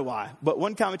 I don't know why, but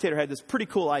one commentator had this pretty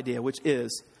cool idea, which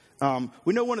is,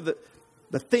 we know one of the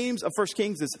the themes of 1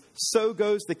 Kings is so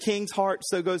goes the king's heart,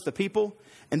 so goes the people.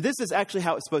 And this is actually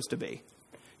how it's supposed to be.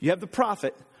 You have the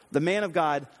prophet, the man of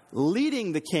God,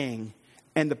 leading the king,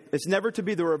 and it's never to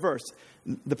be the reverse.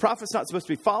 The prophet's not supposed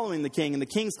to be following the king, and the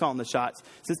king's calling the shots.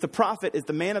 Since the prophet is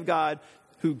the man of God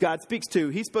who God speaks to,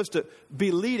 he's supposed to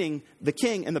be leading the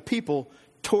king and the people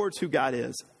towards who God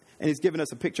is. And he's given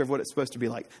us a picture of what it's supposed to be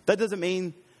like. That doesn't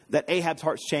mean that Ahab's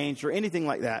heart's changed or anything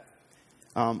like that.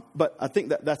 But I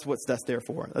think that's what that's there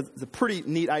for. It's a pretty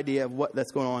neat idea of what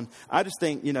that's going on. I just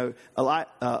think,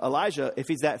 Elijah, if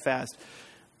he's that fast,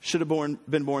 should have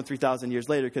been born 3,000 years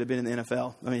later, could have been in the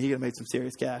NFL. I mean, he could have made some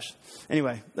serious cash.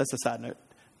 Anyway, that's a side note.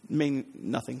 Mean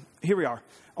nothing. Here we are.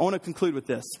 I want to conclude with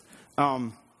this.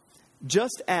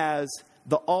 Just as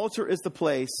the altar is the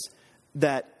place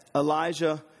that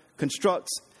Elijah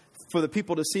constructs for the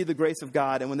people to see the grace of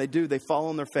God, and when they do, they fall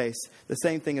on their face, the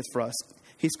same thing is for us.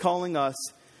 He's calling us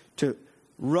to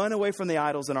run away from the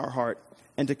idols in our heart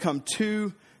and to come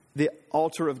to the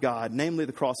altar of God, namely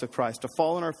the cross of Christ, to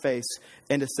fall on our face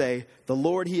and to say, the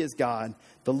Lord, He is God.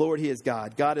 The Lord, He is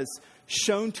God. God has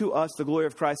shown to us the glory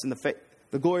of Christ in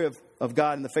the glory of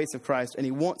God in the face of Christ, and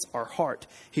He wants our heart.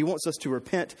 He wants us to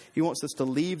repent. He wants us to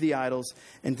leave the idols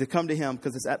and to come to Him,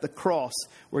 because it's at the cross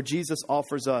where Jesus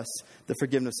offers us the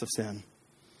forgiveness of sin.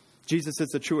 Jesus is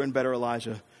the truer and better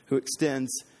Elijah who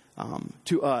extends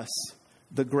to us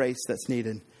the grace that's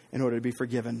needed in order to be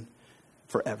forgiven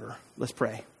forever. Let's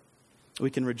pray. We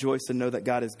can rejoice and know that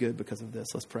God is good because of this.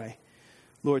 Let's pray.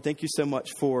 Lord, thank you so much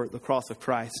for the cross of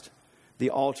Christ, the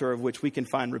altar of which we can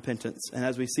find repentance. And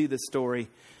as we see this story,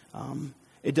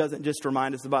 it doesn't just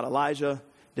remind us about Elijah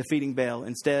defeating Baal.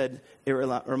 Instead, it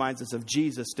reminds us of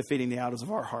Jesus defeating the idols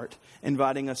of our heart,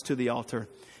 inviting us to the altar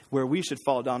where we should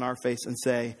fall down our face and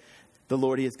say, the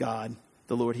Lord, He is God.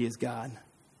 The Lord, He is God.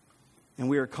 And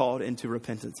we are called into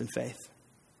repentance and faith.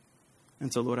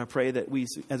 And so, Lord, I pray that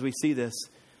as we see this,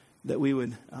 that we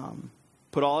would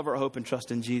put all of our hope and trust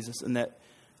in Jesus, and that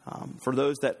for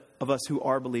those of us who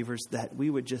are believers, that we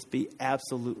would just be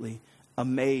absolutely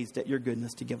amazed at your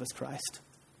goodness to give us Christ.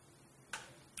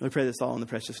 We pray this all in the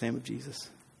precious name of Jesus.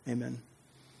 Amen.